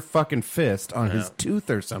catch your fucking fist on his tooth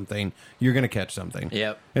or something, you're going to catch something.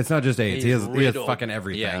 Yep. It's not just AIDS. He has fucking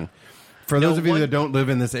everything. Yeah. For those of you that don't live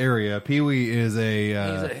in this area, Pee-wee is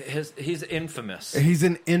he's infamous. He's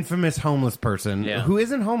an infamous homeless person who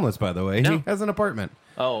isn't homeless, by the way. No. He has an apartment.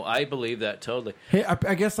 Oh, I believe that totally.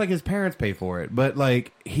 I guess like his parents pay for it, but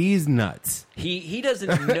like he's nuts. He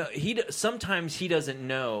doesn't know. Sometimes he doesn't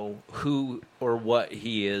know who or what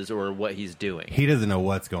he is or what he's doing. He doesn't know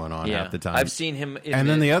what's going on half the time. I've seen him.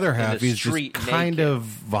 Then the other half, he's just kind of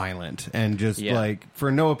violent and just like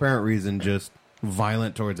for no apparent reason, just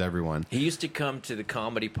violent towards everyone. He used to come to the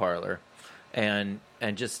comedy parlor and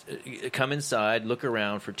just come inside, look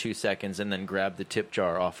around for 2 seconds, and then grab the tip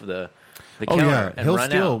jar off of the counter and he'll run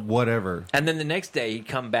steal out. Whatever. And then the next day he'd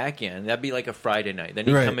come back in. That'd be like a Friday night. Then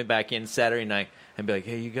he'd come back in Saturday night and be like,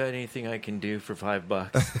 "Hey, you got anything I can do for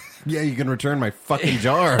 $5?" Yeah, you can return my fucking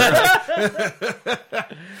jar.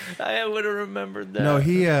 I would have remembered that. No,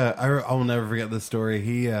 I'll never forget this story.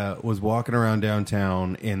 He was walking around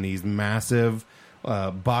downtown in these massive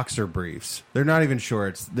boxer briefs. They're not even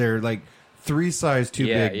shorts. They're like 3 size too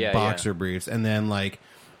big boxer briefs, and then like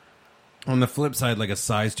on the flip side, like a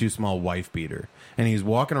size too small wife beater. And he's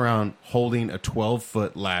walking around holding a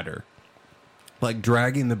 12-foot ladder, like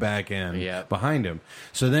dragging the back end behind him.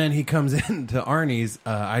 So then he comes into Arnie's.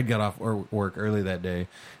 I got off work early that day,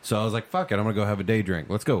 so I was like, "Fuck it, I'm gonna go have a day drink.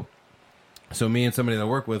 Let's go." So me and somebody that I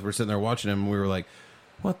work with were sitting there watching him, and we were like,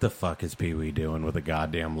 "What the fuck is Pee-wee doing with a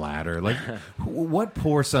goddamn ladder? Like, what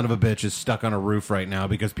poor son of a bitch is stuck on a roof right now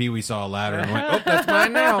because Pee-wee saw a ladder and went, oh, that's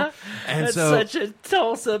mine now." And that's such a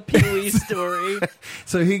Tulsa Pee-wee story.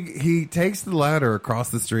 So he takes the ladder across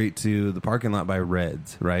the street to the parking lot by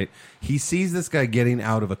Red's, right? He sees this guy getting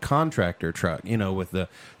out of a contractor truck, with the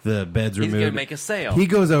beds removed. He's going to make a sale. He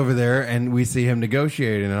goes over there, and we see him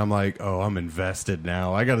negotiating, and I'm like, oh, I'm invested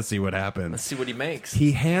now. I got to see what happens. Let's see what he makes.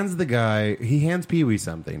 He hands Pee-wee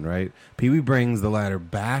something, right? Pee-wee brings the ladder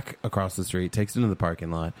back across the street, takes it into the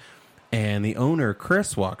parking lot, and the owner,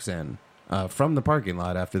 Chris, walks in from the parking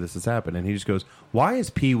lot after this has happened, and he just goes, "Why is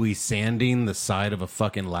Pee-wee sanding the side of a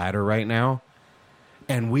fucking ladder right now?"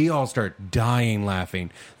 And we all start dying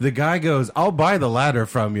laughing. The guy goes, "I'll buy the ladder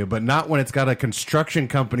from you, but not when it's got a construction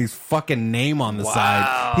company's fucking name on the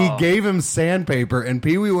side." He gave him sandpaper, and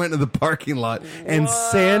Pee-wee went to the parking lot and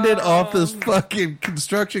sanded off this fucking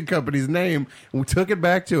construction company's name. We took it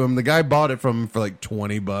back to him. The guy bought it from him for like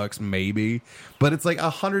 $20, maybe. But it's like a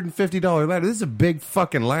 $150 ladder. This is a big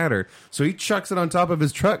fucking ladder. So he chucks it on top of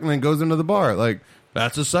his truck and then goes into the bar. Like,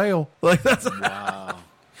 that's a sale. Like, that's wow.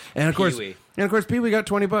 And of course, Pee-wee got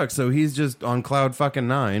 $20, so he's just on cloud fucking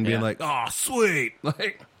 9, being like, "Oh, sweet!"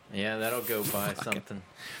 Like, yeah, that'll go buy something.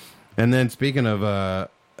 And then, speaking of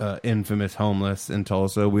infamous homeless in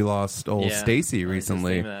Tulsa, we lost old Stacy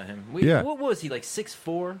recently. What was he, like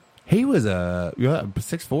 6'4"? He was 6'4",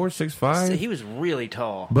 6'5". He was really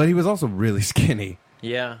tall, but he was also really skinny.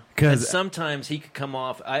 Yeah, because sometimes he could come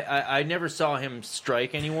off. I never saw him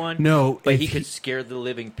strike anyone. No, but he could scare the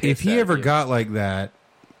living piss. If he ever got like that,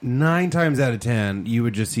 9 times out of 10, you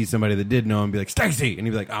would just see somebody that did know him and be like, "Stacy," and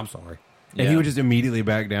he'd be like, "I'm sorry," and he would just immediately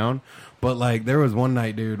back down. But like, there was one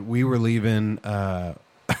night, dude, we were leaving. I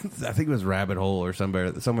think it was Rabbit Hole or somewhere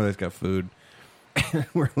that's got food.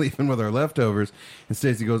 We're leaving with our leftovers, and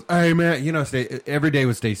Stacy goes, "Hey man, every day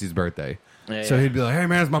was Stacy's birthday." So he'd be like, "Hey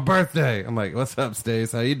man, it's my birthday." I'm like, "What's up,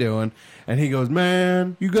 Stace? How you doing?" And he goes,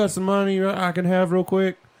 "Man, you got some money I can have real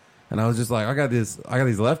quick?" And I was just like, I got these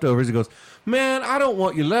leftovers. He goes, "Man, I don't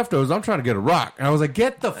want your leftovers. I'm trying to get a rock." And I was like,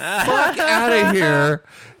 "Get the fuck out of here.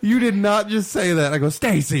 You did not just say that." I go,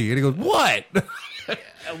 "Stacy." And he goes, "What?"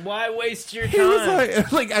 Why waste your time? He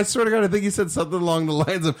was like, I swear to God, I think he said something along the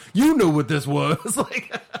lines of, "You knew what this was."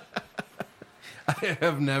 Like, I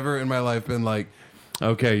have never in my life been like,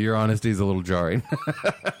 okay, your honesty is a little jarring.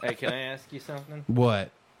 Hey, can I ask you something?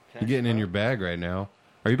 What? You're getting in your bag right now.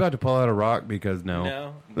 Are you about to pull out a rock? Because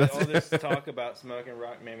no. But all this talk about smoking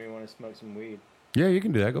rock made me want to smoke some weed. Yeah, you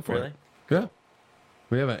can do that. Go for it. Really? Yeah.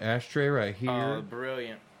 We have an ashtray right here. Oh,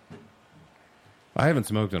 brilliant. I haven't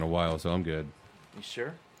smoked in a while, so I'm good. You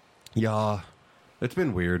sure? Yeah. It's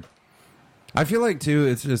been weird. I feel like, too,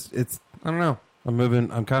 it's I don't know.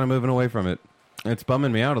 I'm kind of moving away from it. It's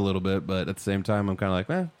bumming me out a little bit, but at the same time, I'm kind of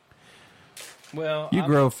like, Well, you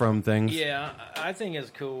grow from things. Yeah, I think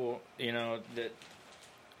it's cool, that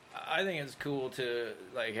I think it's cool to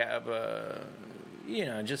like have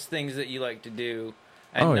just things that you like to do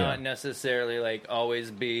and not necessarily like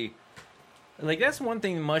always be like, that's one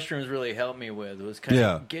thing mushrooms really helped me with, was kind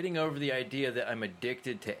of getting over the idea that I'm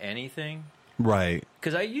addicted to anything. Right.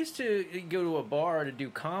 Because I used to go to a bar to do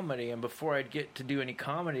comedy, and before I'd get to do any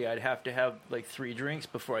comedy, I'd have to have like 3 drinks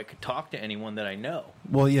before I could talk to anyone that I know.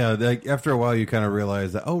 Well, yeah, like, after a while you kind of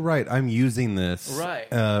realize that, oh, right, I'm using this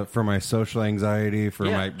for my social anxiety, for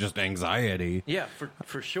my just anxiety. Yeah,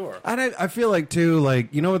 for sure. And I feel like, too,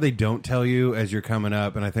 like, you know what they don't tell you as you're coming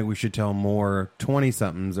up, and I think we should tell more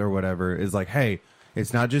 20-somethings or whatever, is like, hey,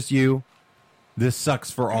 it's not just you. This sucks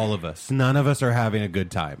for all of us. None of us are having a good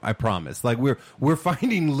time. I promise. Like we're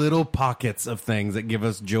finding little pockets of things that give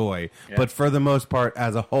us joy, but for the most part,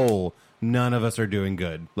 as a whole, none of us are doing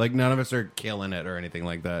good. Like none of us are killing it or anything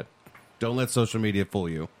like that. Don't let social media fool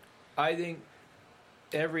you. I think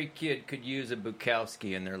every kid could use a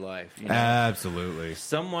Bukowski in their life. You know? Absolutely.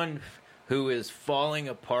 Someone who is falling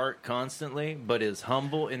apart constantly, but is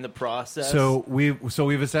humble in the process. So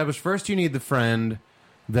we've established first you need the friend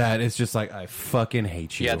that it's just like, I fucking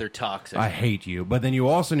hate you. Yeah, they're toxic. I hate you. But then you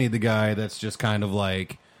also need the guy that's just kind of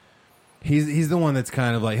like, he's the one that's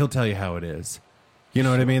kind of like, he'll tell you how it is. You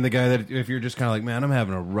know what I mean? The guy that if you're just kind of like, man, I'm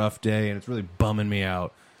having a rough day and it's really bumming me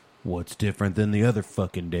out. What's different than the other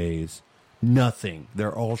fucking days? Nothing.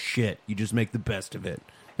 They're all shit. You just make the best of it.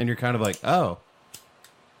 And you're kind of like, oh,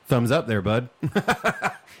 thumbs up there, bud.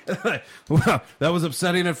 Well, that was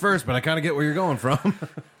upsetting at first, but I kind of get where you're going from.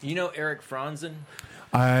 You know Eric Franzen?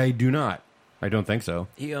 I do not. I don't think so.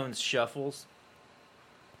 He owns Shuffles.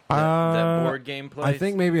 That board game place. I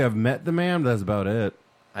think maybe I've met the man, but that's about it.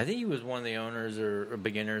 I think he was one of the owners or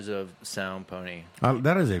beginners of Sound Pony.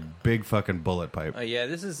 That is a big fucking bullet pipe. Yeah,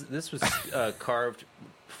 this was carved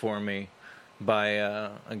for me by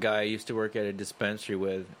a guy I used to work at a dispensary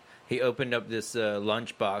with. He opened up this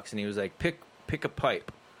lunchbox and he was like, pick a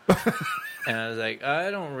pipe. And I was like, I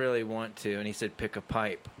don't really want to. And he said, pick a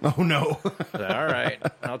pipe. Oh, no. I was like, all right.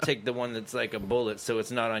 I'll take the one that's like a bullet so it's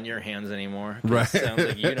not on your hands anymore. Right. It sounds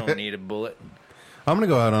like you don't need a bullet. I'm going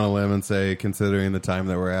to go out on a limb and say, considering the time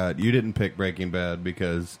that we're at, you didn't pick Breaking Bad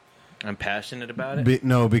because... I'm passionate about it?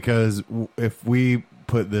 No, because if we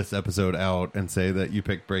put this episode out and say that you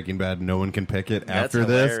picked Breaking Bad, no one can pick it That's after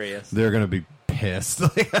hilarious. This, they're going to be pissed.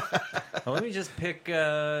 Well, let me just pick,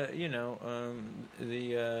 the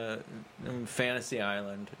Fantasy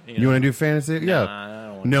Island. You want to do Fantasy? Nah, yeah. I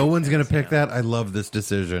don't want No to do one's going to Fantasy pick that. I love this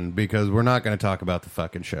decision because we're not going to talk about the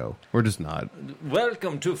fucking show. We're just not.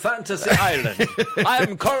 Welcome to Fantasy Island.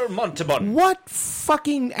 I'm Carl Montalban. What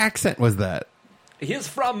fucking accent was that?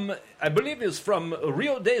 I believe he's from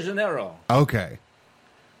Rio de Janeiro. Okay.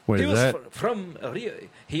 What He is was that? from Rio.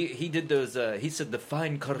 He did those. He said the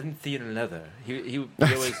fine Corinthian leather. He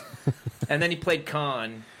always, and then he played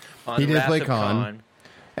Khan on He did Wrath play of Khan.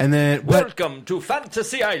 And then Welcome to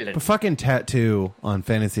Fantasy Island. a fucking tattoo on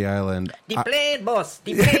Fantasy Island. The plane, boss.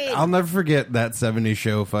 The plane. I'll never forget that 70s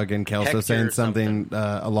show fucking Kelso Hector saying or something.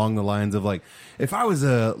 along the lines of like, if I was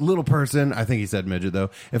a little person, I think he said midget though,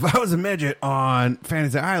 if I was a midget on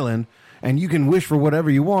Fantasy Island and you can wish for whatever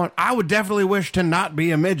you want, I would definitely wish to not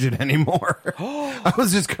be a midget anymore. I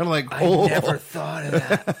was just kind of like, oh. I never thought of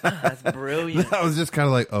that. That's brilliant. I was just kind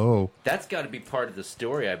of like, oh. That's got to be part of the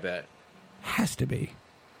story, I bet. Has to be.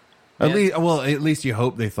 Yeah. At least you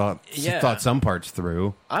hope they thought some parts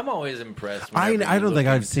through. I'm always impressed. I whenever you don't look think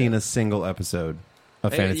I've into- seen a single episode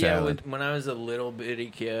of Fantasy Island. When I was a little bitty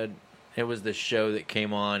kid, it was the show that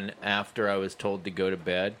came on after I was told to go to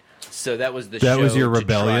bed. So that was the show. That was your to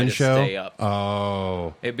rebellion try to show? Stay up.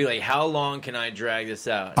 Oh. It'd be like, how long can I drag this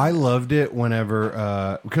out? I loved it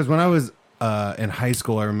whenever, because when I was in high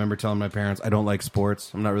school, I remember telling my parents, I don't like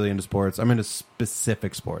sports. I'm not really into sports. I'm into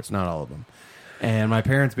specific sports, not all of them. And my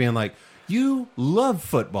parents being like, you love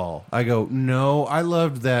football. I go, no, I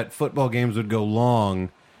loved that football games would go long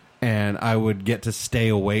and I would get to stay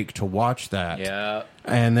awake to watch that. Yeah.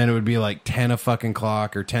 And then it would be like 10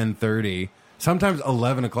 o'clock or 10:30, sometimes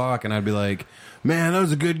 11 o'clock. And I'd be like, man, that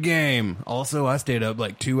was a good game. Also, I stayed up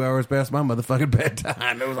like 2 hours past my motherfucking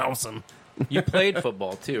bedtime. It was awesome. You played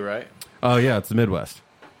football too, right? Oh, yeah, it's the Midwest.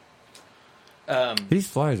 These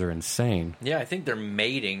flies are insane. Yeah, I think they're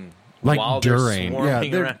mating. Like while during, they're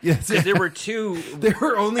swarming around. yes. Because there were 2. There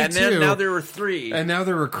were only and 2. then now there were 3. And now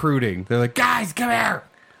they're recruiting. They're like, guys, come here.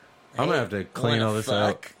 I'm going to have to clean all this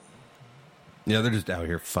out. Yeah, they're just out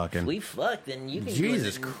here fucking. We fucked, and you can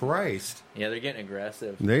Jesus Christ. Yeah, they're getting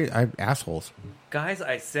aggressive. Assholes. Guys,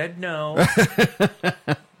 I said no.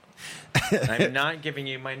 I'm not giving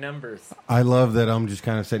you my numbers. I love that I'm just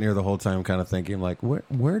kind of sitting here the whole time kind of thinking, like,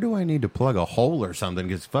 where do I need to plug a hole or something?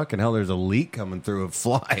 Because fucking hell, there's a leak coming through of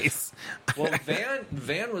flies. Well,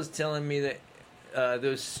 Van was telling me that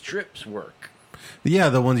those strips work. Yeah,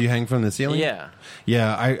 the ones you hang from the ceiling? Yeah.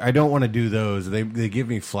 Yeah, I don't want to do those. They give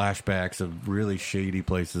me flashbacks of really shady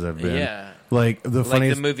places I've been. Yeah. Like the funniest...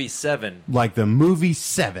 Like the movie Seven. Like the movie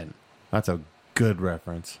Seven. That's a good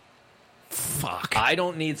reference. Fuck. I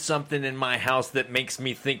don't need something in my house that makes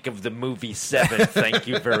me think of the movie Seven. Thank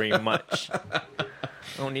you very much. I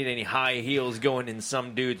don't need any high heels going in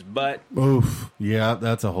some dude's butt. Oof. Yeah,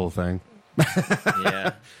 that's a whole thing.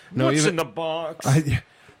 Yeah. No, What's even- in the box?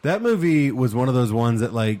 That movie was one of those ones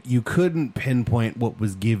that, like, you couldn't pinpoint what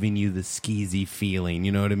was giving you the skeezy feeling,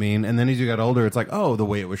 you know what I mean? And then as you got older, it's like, oh, the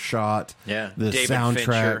way it was shot, Yeah. the David soundtrack,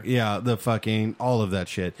 Fincher. yeah, the fucking, all of that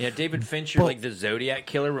shit. Yeah, David Fincher, But- like the Zodiac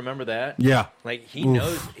Killer, remember that? Yeah. Like he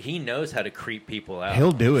Oof. knows how to creep people out.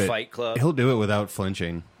 He'll do it. Fight Club. He'll do it without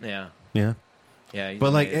flinching. Yeah. Yeah. Yeah. He's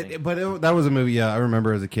But, like, amazing. that was a movie, yeah, I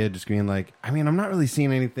remember as a kid just being like, I mean, I'm not really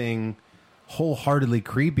seeing anything wholeheartedly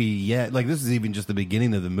creepy yet. Like, this is even just the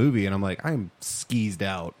beginning of the movie, and I'm like, I'm skeezed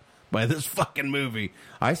out by this fucking movie.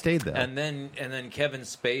 I stayed there. And then Kevin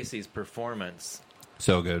Spacey's performance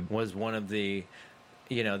So good. was one of the,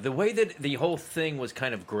 the way that the whole thing was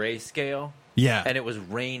kind of grayscale. Yeah. And it was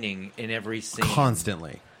raining in every scene.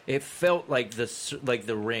 Constantly. It felt like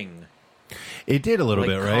the Ring. It did a little Like,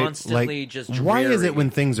 bit, right? constantly just why is dreary. it when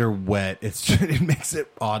things are wet, it makes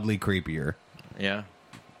it oddly creepier? Yeah.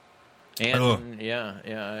 And Ugh.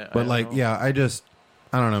 yeah. But I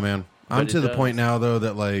don't know, man. I'm But to it the does. point now though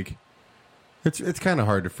that like it's kind of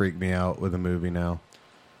hard to freak me out with a movie now.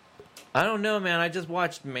 I don't know, man. I just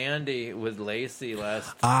watched Mandy with Lacey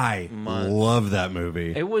last I month. love that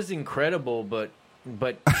movie. It was incredible, but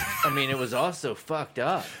I mean, it was also fucked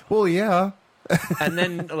up. Well, yeah. And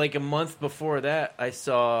then, like a month before that, I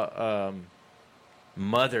saw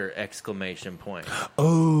Mother !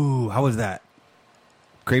 Oh, how was that?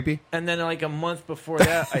 Creepy? And then, like a month before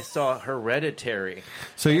that, I saw Hereditary.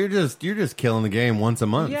 So you're just killing the game once a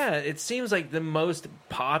month. Yeah, it seems like the most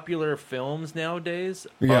popular films nowadays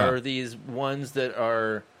Yeah. are these ones that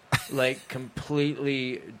are like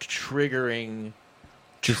completely triggering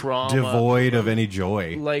Just trauma, devoid of any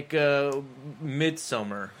joy. like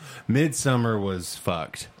Midsummer. Midsummer was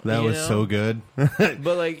fucked. That You was know? so good. But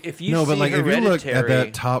like, if you No, see but like if you look at Hereditary,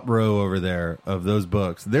 that top row over there of those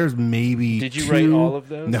books, there's maybe Did you two- write all of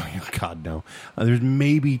those? No, God no. There's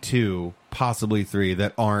maybe 2, possibly 3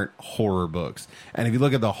 that aren't horror books. And if you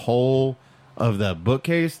look at the whole of the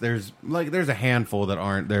bookcase, there's a handful that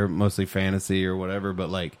aren't. They're mostly fantasy or whatever. But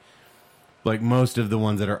like most of the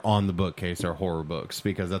ones that are on the bookcase are horror books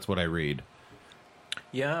because that's what I read.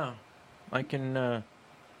 yeah, I can.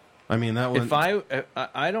 I mean that one. If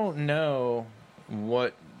I don't know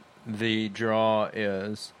what the draw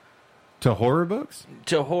is to horror books,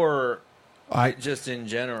 to horror, I just in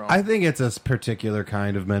general. I think it's a particular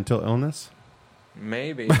kind of mental illness.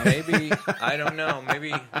 Maybe I don't know.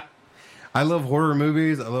 Maybe I love horror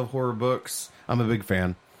movies. I love horror books. I'm a big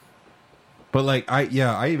fan. But like I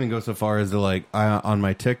even go so far as to like on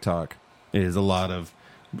my TikTok is a lot of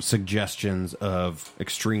suggestions of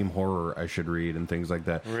extreme horror I should read and things like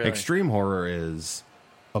that. Really? Extreme horror is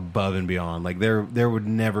above and beyond. Like there would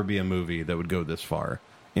never be a movie that would go this far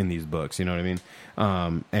in these books. You know what I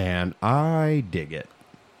mean? And I dig it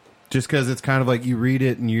just because it's kind of like you read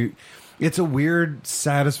it and it's a weird,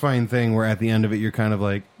 satisfying thing where at the end of it you're kind of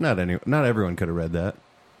like, not everyone could have read that.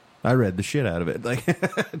 I read the shit out of it. Like,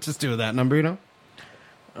 just do that number, you know?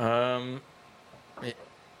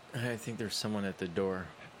 I think there's someone at the door.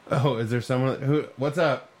 Oh, is there someone who? What's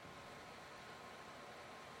up?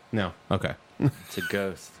 No. Okay. It's a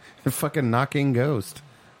ghost. A fucking knocking ghost.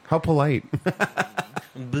 How polite.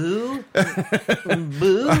 Boo?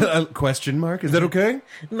 Boo? Question mark? Is that okay?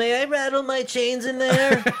 May I rattle my chains in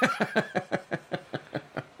there?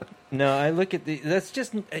 No, I look at that's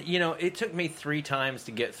just, it took me 3 times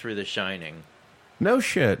to get through The Shining. No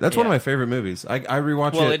shit. That's one of Yeah. my favorite movies. I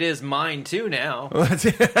rewatch Well, it. it is mine too now.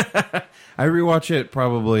 I rewatch it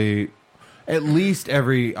probably at least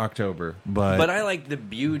every October. But I like the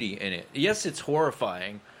beauty in it. Yes, it's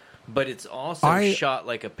horrifying, but it's also shot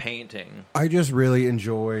like a painting. I just really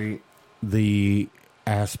enjoy the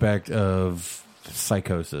aspect of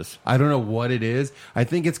psychosis. I don't know what it is. I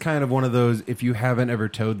think it's kind of one of those, if you haven't ever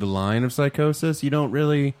towed the line of psychosis, you don't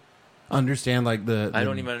really understand like the I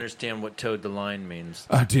don't even understand what towed the line means.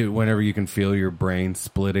 dude, whenever you can feel your brain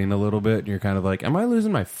splitting a little bit and you're kind of like, am I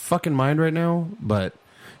losing my fucking mind right now? But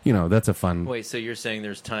that's a fun. Wait, so you're saying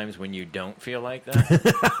there's times when you don't feel like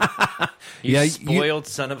that? You spoiled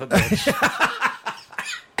son of a bitch.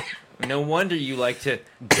 No wonder you like to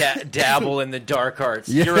dabble in the dark arts.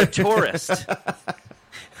 Yeah. You're a tourist.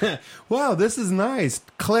 Wow, this is nice.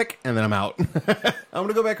 Click, and then I'm out. I'm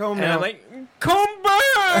gonna go back home And now. I'm like, Come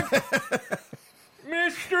back,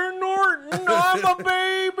 Mr. Norton. I'm a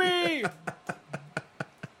baby.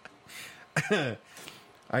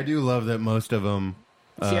 I do love that most of them.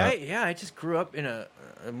 See, I just grew up in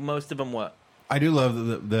most of them. What? I do love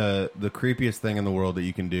the creepiest thing in the world that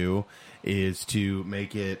you can do is to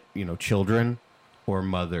make it, children or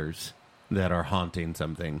mothers that are haunting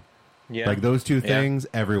something. Yeah. Like those two things,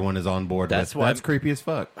 everyone is on board with. That's creepy as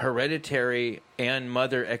fuck. Hereditary and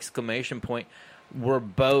Mother ! Were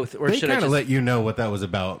both, or they should I kind of just let you know what that was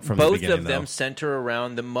about from the both beginning. of them center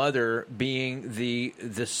around the mother being the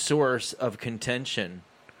source of contention.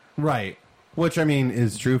 Right. Which, I mean,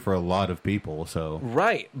 is true for a lot of people, so...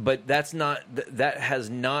 Right, but that has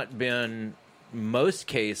not been most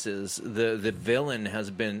cases. The villain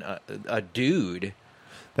has been a dude.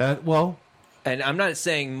 And I'm not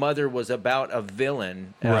saying Mother was about a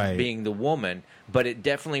villain being the woman, but it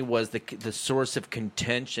definitely was the source of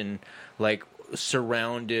contention, like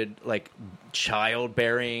surrounded like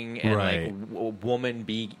childbearing and like a woman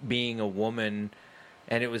being a woman.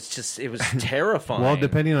 And it was terrifying. Well,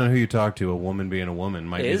 depending on who you talk to, a woman being a woman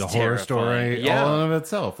might be the horror story all of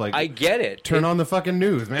itself. Like, I get it. Turn on the fucking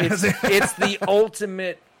news, man. It's the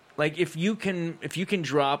ultimate. Like, if you can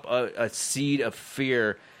drop a seed of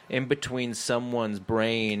fear in between someone's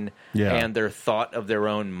brain and their thought of their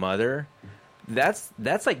own mother, that's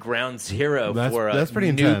like ground zero for a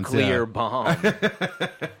pretty nuclear bomb.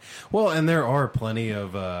 Well, and there are plenty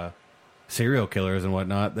of serial killers and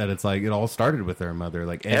whatnot that it's like it all started with their mother.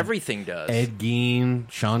 Like everything does. Ed Gein,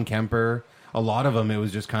 Sean Kemper, a lot of them. It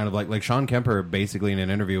was just kind of like Sean Kemper basically in an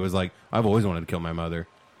interview was like, I've always wanted to kill my mother,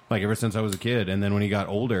 like ever since I was a kid. And then when he got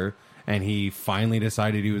older and he finally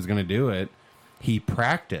decided he was going to do it, he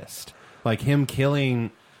practiced. Like him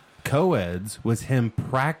killing co-eds was him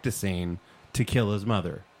practicing to kill his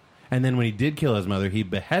mother. And then when he did kill his mother, he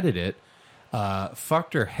beheaded it,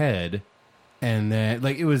 fucked her head. And then,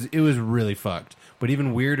 like, it was really fucked. But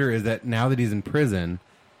even weirder is that now that he's in prison,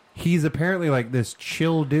 he's apparently, like, this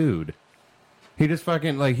chill dude. He just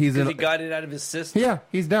fucking, like, he got it out of his system? Yeah,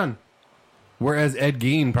 he's done. Whereas Ed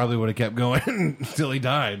Gein probably would have kept going until he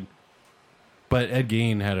died. But Ed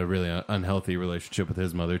Gein had a really unhealthy relationship with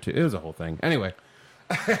his mother, too. It was a whole thing. Anyway.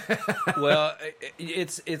 Well,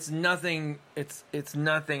 it's nothing. It's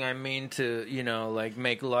nothing. I mean to like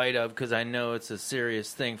make light of, because I know it's a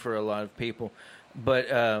serious thing for a lot of people. But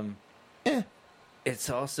it's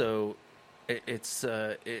also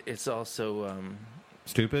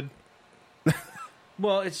stupid.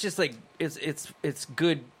 Well, it's just like it's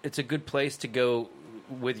good. It's a good place to go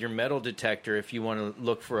with your metal detector if you want to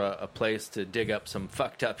look for a place to dig up some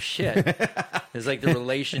fucked up shit. It's like the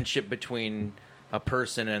relationship between a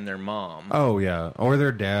person and their mom. Oh, yeah. Or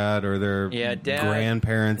their dad or their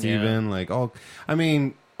grandparents even. Like, I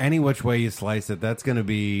mean, any which way you slice it, that's going to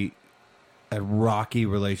be a rocky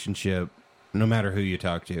relationship no matter who you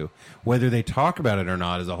talk to. Whether they talk about it or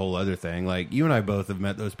not is a whole other thing. Like, you and I both have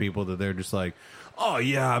met those people that they're just like, oh,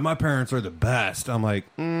 yeah, my parents are the best. I'm like,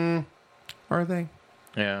 are they?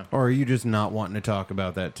 Yeah. Or are you just not wanting to talk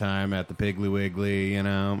about that time at the Piggly Wiggly,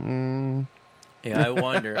 Yeah, I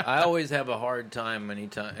wonder. I always have a hard time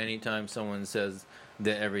anytime someone says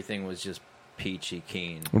that everything was just peachy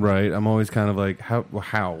keen. Right. I'm always kind of like,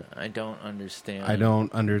 how? I don't understand. I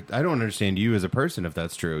don't understand you as a person if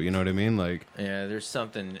that's true. You know what I mean? Like, yeah, there's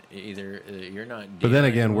something either you're not. But then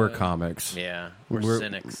again, we're comics. Yeah, we're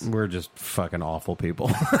cynics. We're just fucking awful people.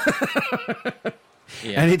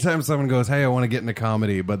 Yeah. Anytime someone goes, "Hey, I want to get into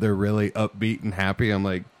comedy," but they're really upbeat and happy, I'm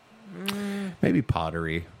like, maybe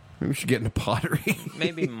pottery. Maybe we should get into pottery.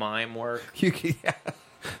 Maybe mime work.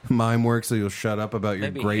 Mime work so you'll shut up about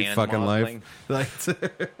your great fucking modeling. Life.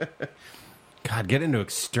 God, get into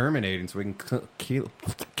exterminating so we can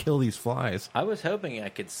kill these flies. I was hoping I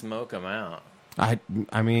could smoke them out. I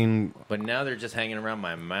mean... But now they're just hanging around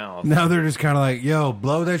my mouth. Now they're just kind of like, yo,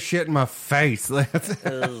 blow that shit in my face. That's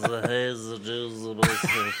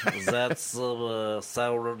some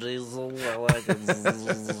sour diesel. I like it. This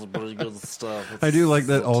is pretty good stuff. I do like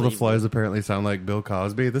that all the flies apparently sound like Bill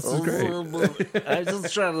Cosby. This is great. I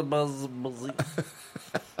just try to buzz.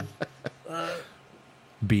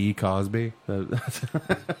 B. Cosby.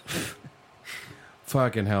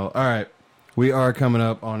 Fucking hell. All right. We are coming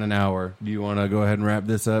up on an hour. Do you want to go ahead and wrap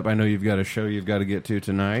this up? I know you've got a show you've got to get to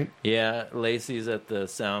tonight. Yeah, Lacey's at the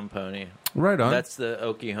Sound Pony. Right on. That's the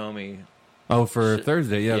Oklahoma. Oh, for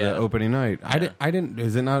Thursday, the opening night. Yeah. I didn't.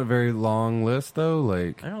 Is it not a very long list though?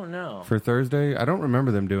 Like, I don't know. For Thursday, I don't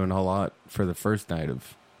remember them doing a lot for the first night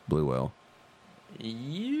of Blue Whale.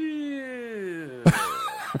 Yeah.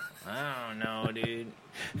 I don't know, dude.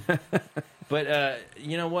 But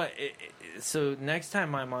you know what? So next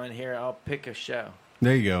time I'm on here, I'll pick a show.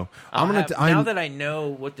 There you go. Now that I know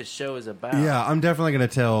what the show is about. Yeah, I'm definitely going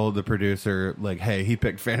to tell the producer, like, hey, he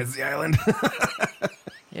picked Fantasy Island.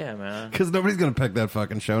 Yeah, man. Because nobody's going to pick that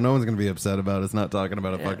fucking show. No one's going to be upset about us not talking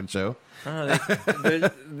about a fucking show. Oh,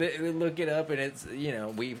 they look it up, and it's,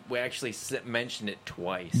 we actually mentioned it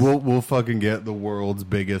twice. We'll fucking get the world's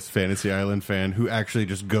biggest Fantasy Island fan who actually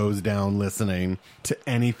just goes down listening to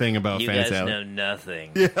anything about Fantasy Island. You guys know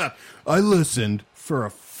nothing. Yeah, I listened for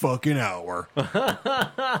a fucking hour,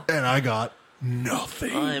 and I got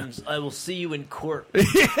nothing. I will see you in court.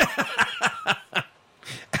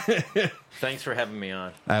 Thanks for having me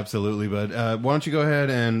on. Absolutely, bud. Why don't you go ahead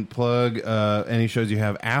and plug any shows you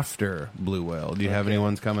have after Blue Whale? Do you have any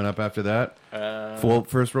ones coming up after that? Well,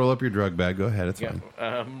 first roll up your drug bag. Go ahead. It's fine.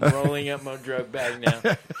 I'm rolling up my drug bag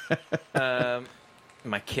now.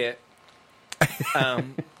 My kit.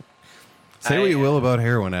 Say what you will about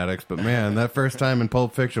heroin addicts, but man, that first time in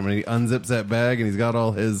Pulp Fiction when he unzips that bag and he's got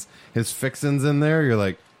all his fixins in there, you're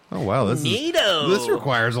like, oh wow, this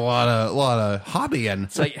requires a lot of hobbying.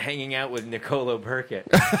 It's like hanging out with Nicolo Burkett.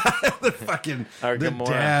 the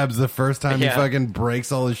dabs the first time he fucking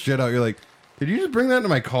breaks all his shit out. You're like, did you just bring that into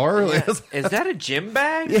my car? Yeah. Is that a gym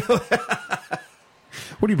bag? What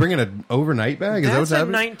are you bringing, an overnight bag? That's that what's a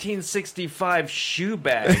happening? 1965 shoe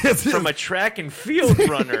bag from a track and field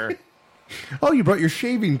runner. Oh, you brought your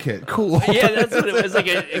shaving kit. Cool. Yeah, that's what it was, like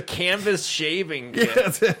a canvas shaving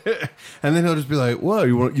kit. Yeah, and then he'll just be like, "Whoa,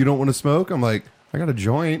 you don't want to smoke?" I'm like, "I got a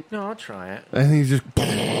joint." No, I'll try it. And he's just.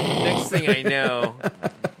 Next thing I know,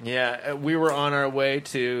 we were on our way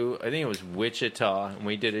to, I think it was Wichita, and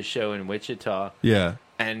we did a show in Wichita. Yeah.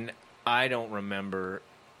 And I don't remember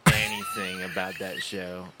anything about that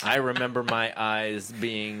show. I remember my eyes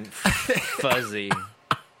being fuzzy.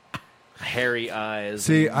 Hairy eyes.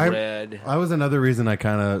 See, red. I was another reason I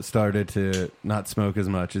kind of started to not smoke as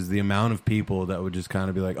much is the amount of people that would just kind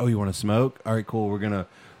of be like, "Oh, you want to smoke? All right, cool. We're gonna,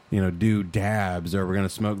 do dabs, or we're gonna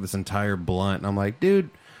smoke this entire blunt." And I'm like,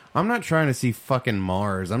 dude, I'm not trying to see fucking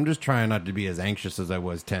Mars. I'm just trying not to be as anxious as I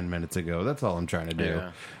was 10 minutes ago. That's all I'm trying to do.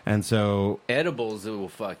 Yeah. And so edibles will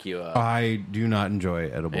fuck you up. I do not enjoy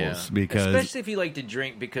edibles because especially if you like to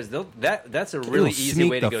drink, because that's a really easy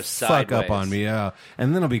way to go sideways. Fuck up on me, yeah.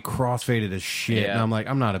 And then I'll be crossfaded as shit, and I'm like,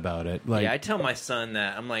 I'm not about it. Like, I tell my son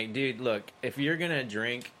that. I'm like, dude, look, if you're gonna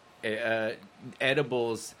drink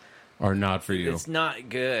edibles, are not for you. It's not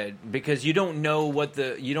good because you don't know what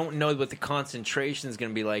the concentration is going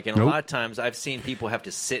to be like, and Nope. a lot of times I've seen people have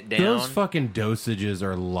to sit down. Those fucking dosages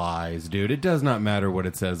are lies, dude. It does not matter what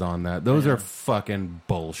it says on that. Those are fucking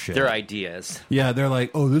bullshit. They're ideas. Yeah, they're like,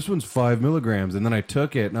 oh, this one's 5 milligrams, and then I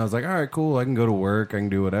took it, and I was like, all right, cool. I can go to work. I can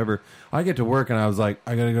do whatever. I get to work, and I was like,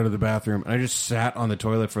 I gotta go to the bathroom, and I just sat on the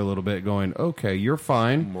toilet for a little bit, going, okay, you're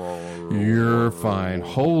fine. You're fine.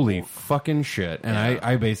 Holy fucking shit. And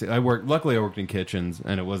I basically luckily I worked in kitchens,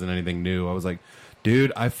 and it wasn't anything new. I was like,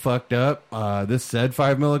 dude, I fucked up. This said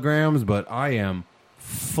 5 milligrams, but I am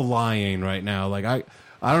flying right now. Like, I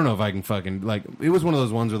don't know if I can fucking, like, it was one of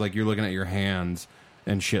those ones where, like, you're looking at your hands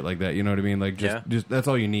and shit like that. You know what I mean? Like, just that's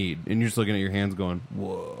all you need. And you're just looking at your hands going,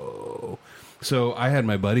 whoa. So I had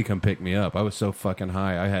my buddy come pick me up. I was so fucking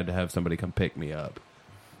high, I had to have somebody come pick me up.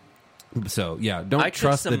 So, yeah, don't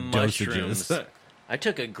trust the dosages. I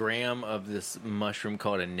took a gram of this mushroom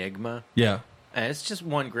called Enigma. Yeah. And it's just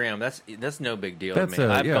 1 gram. That's no big deal That's to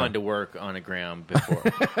me. I've gone to work on a gram before.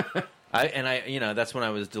 That's when I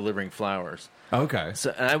was delivering flowers. Okay.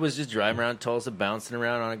 So, and I was just driving around Tulsa, bouncing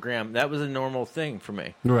around on a gram. That was a normal thing for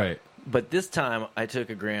me. Right. But this time, I took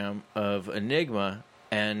a gram of Enigma,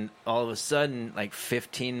 and all of a sudden, like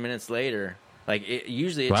 15 minutes later, like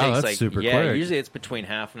usually it takes like super quick. Usually it's between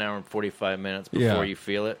half an hour and 45 minutes before you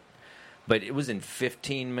feel it. But it was in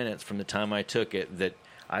 15 minutes from the time I took it that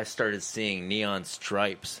I started seeing neon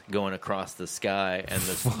stripes going across the sky, and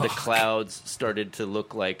the clouds started to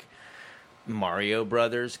look like Mario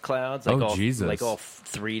Brothers clouds, like Jesus. Like all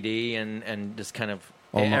 3D and just kind of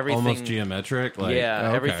everything almost geometric. Like,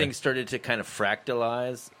 everything started to kind of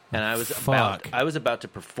fractalize, and I was about to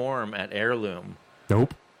perform at Heirloom.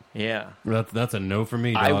 Nope. Yeah, that's a no for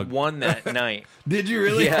me, dog. I won that night. Did you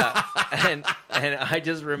really? Yeah, and I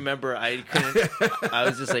just remember I couldn't. I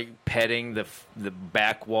was just like petting the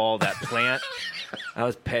back wall, that plant. I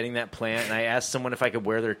was petting that plant, and I asked someone if I could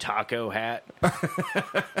wear their taco hat.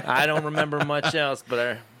 I don't remember much else,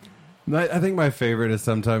 but I think my favorite is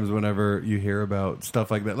sometimes whenever you hear about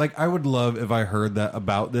stuff like that. Like, I would love if I heard that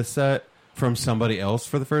about this set from somebody else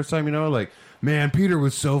for the first time. Like, man, Peter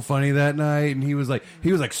was so funny that night, and he was like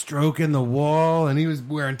stroking the wall, and he was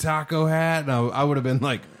wearing taco hat, and I would have been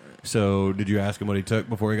like, So, did you ask him what he took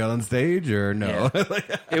before he got on stage, or no?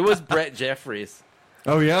 Yeah. It was Brett Jeffries.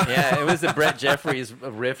 Oh, yeah? Yeah, it was the Brett Jeffries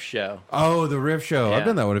riff show. Oh, the riff show. Yeah. I've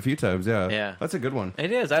done that one a few times, yeah. Yeah. That's a good one.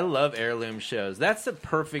 It is. I love heirloom shows. That's the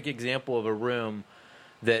perfect example of a room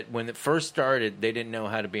that when it first started, they didn't know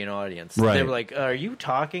how to be an audience. Right. They were like, are you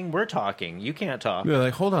talking? We're talking. You can't talk. Yeah,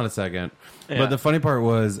 like, hold on a second. Yeah. But the funny part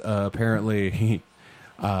was, apparently,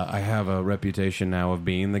 I have a reputation now of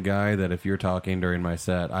being the guy that if you're talking during my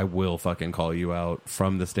set, I will fucking call you out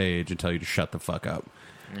from the stage and tell you to shut the fuck up.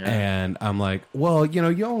 Yeah. And I'm like, well,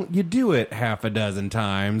 you do it half a dozen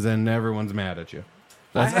times and everyone's mad at you.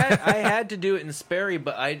 I had to do it in Sperry,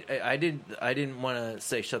 but I didn't want to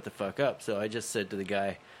say shut the fuck up, so I just said to the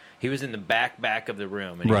guy, he was in the back of the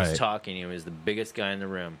room, and he was talking. He was the biggest guy in the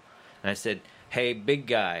room, and I said, "Hey, big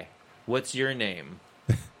guy, what's your name?"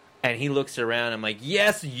 And he looks around. I'm like,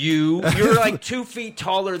 "Yes, you. You're like 2 feet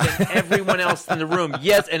taller than everyone else in the room.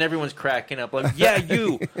 Yes," and everyone's cracking up. Like, "Yeah,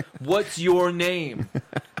 you. What's your name?"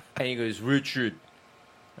 And he goes, "Richard."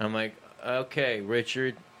 I'm like, "Okay,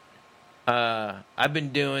 Richard. I've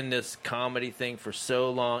been doing this comedy thing for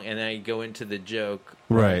so long," and I go into the joke,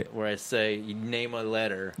 right, where I say, "You name a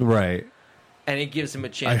letter," right, and it gives him a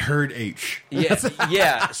chance. I heard H. Yeah,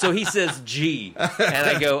 yeah. So he says G, and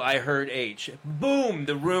I go, "I heard H." Boom!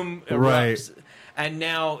 The room erupts, right, and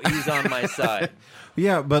now he's on my side.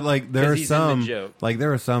 Yeah, but like there are some, the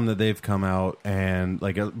there are some that they've come out and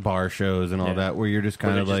like at bar shows and all that where you're just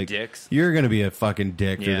kind of like dicks. You're going to be a fucking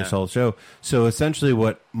dick through this whole show. So essentially,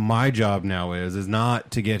 what my job now is not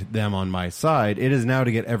to get them on my side. It is now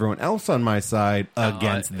to get everyone else on my side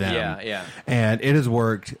against them. Yeah. And it has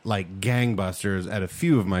worked like gangbusters at a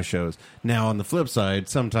few of my shows. Now on the flip side,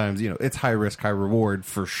 sometimes it's high risk, high reward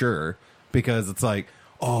for sure because it's like,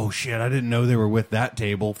 oh shit, I didn't know they were with that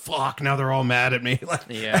table. Fuck, now they're all mad at me.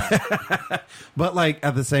 Yeah. But like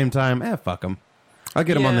at the same time, fuck them. I'll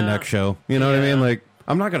get them on the next show. You know what I mean? Like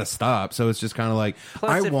I'm not going to stop. So it's just kind of like,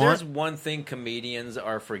 plus, if there's one thing comedians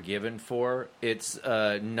are forgiven for, it's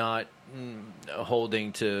not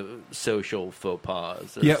holding to social faux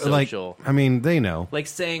pas. Or social, like, I mean, they know. Like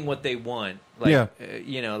saying what they want. Like,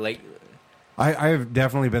 like... I've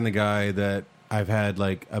definitely been the guy that I've had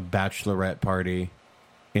like a bachelorette party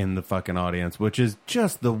in the fucking audience, which is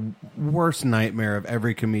just the worst nightmare of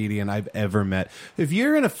every comedian I've ever met. If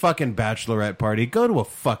you're in a fucking bachelorette party, go to a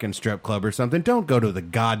fucking strip club or something. Don't go to the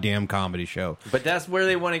goddamn comedy show. But that's where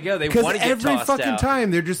they want to go. They want to get every tossed fucking out.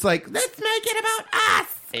 time they're just like, let's make it about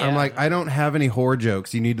us. Yeah. I'm like, I don't have any whore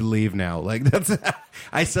jokes. You need to leave now. Like that's,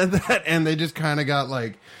 I said that, and they just kind of got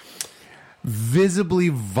like visibly,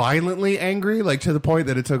 violently angry, like to the point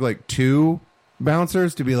that it took like 2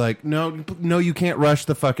 bouncers to be like, no, you can't rush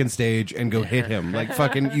the fucking stage and go hit him. Like,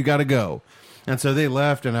 fucking, you gotta go. And so they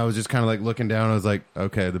left, and I was just kind of like looking down. I was like,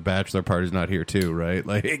 okay, the bachelor party's not here too, right?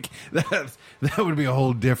 Like, that would be a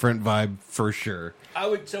whole different vibe for sure. I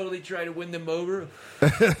would totally try to win them over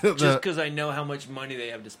just because I know how much money they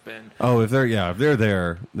have to spend. Oh, if they're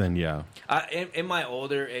there, then yeah. In my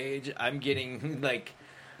older age, I'm getting like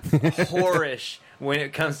whorish when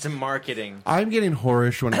it comes to marketing. I'm getting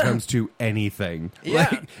whorish when it comes to anything.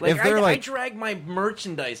 Yeah, if they're I drag my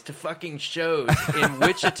merchandise to fucking shows in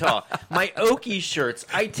Wichita. My Okie shirts,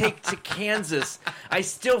 I take to Kansas. I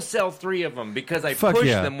still sell 3 of them because I push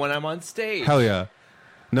them when I'm on stage. Hell yeah.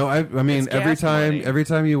 No, I mean every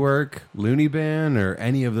time you work Looney Bin or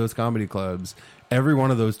any of those comedy clubs, every one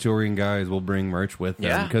of those touring guys will bring merch with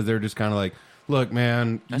them because they're just kind of like, look,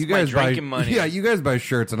 man, that's you guys buy money. Yeah, you guys buy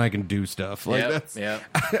shirts and I can do stuff. Like that's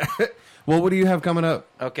Well, what do you have coming up?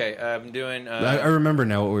 Okay, I'm doing I remember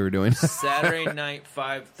now what we were doing. Saturday night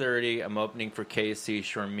 5:30, I'm opening for KC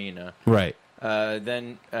Shormina. Right.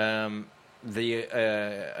 Then I'm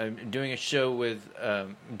doing a show with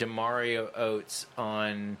Demario Oates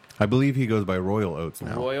on... I believe he goes by Royal Oates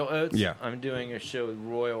now. Royal Oates? Yeah. I'm doing a show with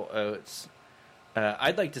Royal Oates.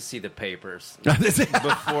 I'd like to see the papers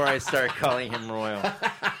before I start calling him Royal.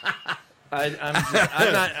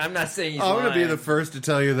 I'm not saying he's lying. I'm going to be the first to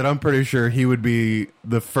tell you that I'm pretty sure he would be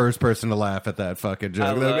the first person to laugh at that fucking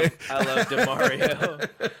joke. I love DeMario.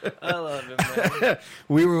 I love him, man.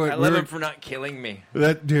 I love him for not killing me.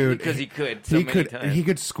 That dude. Because he could many times. He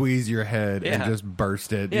could squeeze your head and just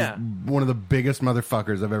burst it. Yeah. He's one of the biggest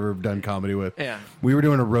motherfuckers I've ever done comedy with. Yeah. We were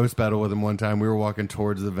doing a roast battle with him one time. We were walking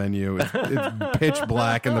towards the venue. It's pitch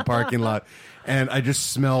black in the parking lot. And I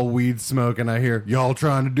just smell weed smoke, and I hear, y'all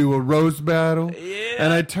trying to do a roast battle? Yeah.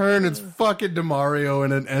 And I turn, it's fucking DeMario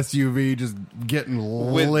in an SUV just getting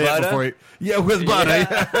with lit butter? before he... Yeah, with butter.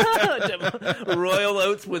 Yeah. Royal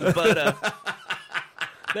Oats with butter.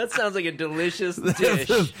 That sounds like a delicious dish.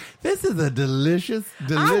 This is a delicious.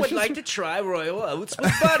 I would like to try royal oats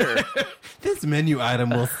with butter. This menu item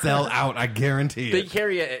will sell out. I guarantee They it.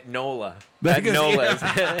 carry it at NOLA. Because- At Nola's.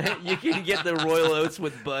 You can get the royal oats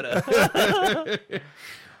with butter.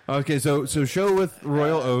 Okay, so show with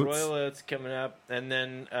Royal Oats. Royal Oats coming up, and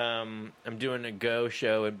then I'm doing a Go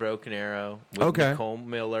show in Broken Arrow with Okay. Nicole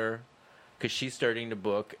Miller because she's starting to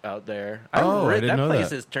book out there. I didn't know that place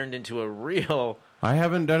that. has turned into a real. I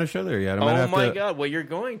haven't done a show there yet. I might Oh have my to, god! Well, you're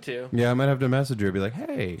going to. Yeah, I might have to message her and be like,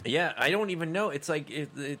 hey. Yeah, I don't even know. It's like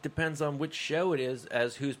it depends on which show it is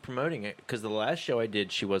as who's promoting it. Because the last show I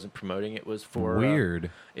did, she wasn't promoting. It was for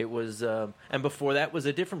Weird. it was, and before that was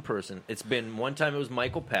a different person. It's been one time it was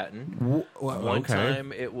Michael Patton. One Okay.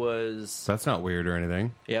 time it was That's not weird or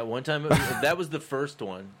anything. one time it was, that was the first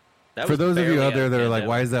one. That For was those of you barely out there that are like, pandemic.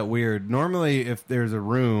 why is that weird? Normally, if there's a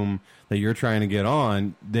room that you're trying to get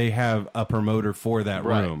on, they have a promoter for that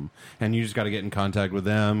Right. room. And you just got to get in contact with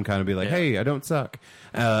them, kind of be like, Yeah. hey, I don't suck,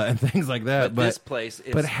 and things like that. But this place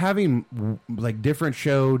is But having like different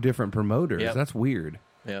show, different promoters, Yep. that's weird.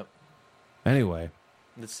 Yep. Anyway,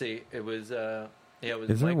 Let's see. It was it was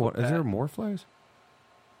is there Michael is there Patton. more flies?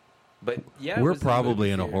 But yeah, it We're was probably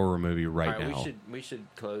movie in a theater. horror movie right All right, now. we should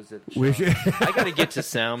close it. We should. I got to get to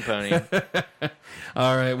Sound Pony.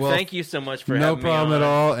 All right. Well, Thank you so much for no having problem me on. at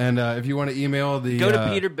all. And if you want to email the Go to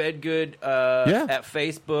Peter Bedgood Yeah. at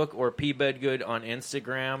Facebook or P Bedgood on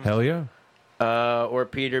Instagram. Hell yeah. Or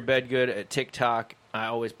Peter Bedgood at TikTok. I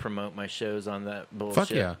always promote my shows on that bullshit. Fuck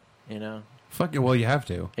yeah. You know? Fuck it. Well, you have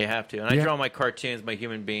to. You have to. And I Yeah. draw my cartoons, my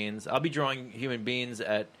human beings. I'll be drawing human beings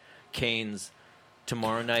at Cane's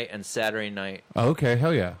tomorrow night and Saturday night. Okay.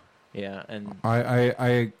 Hell yeah. Yeah, and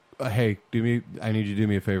I hey, I need you to do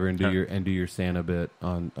me a favor and do Huh. do your Santa bit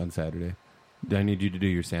on Saturday. I need you to do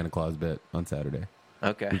your Santa Claus bit on Saturday.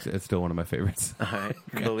 okay. It's still one of my favorites. All right.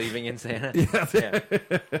 Believing in Santa? Yes. Yeah.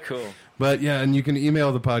 Cool. But yeah, and you can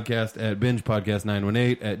email the podcast at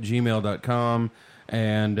bingepodcast918@gmail.com.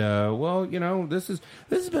 And well, you know, this has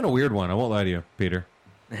been a weird one. I won't lie to you, Peter.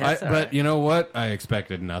 That's all But right. you know what? I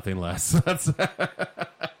expected nothing less. That's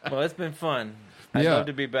Well, it's been fun. I'd Yeah. love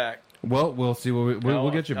to be back. well, we'll see. We'll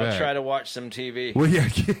get you I'll back. try to watch some TV. Well, yeah.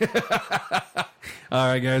 All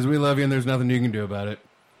right, guys. We love you, and there's nothing you can do about it.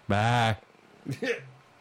 Bye.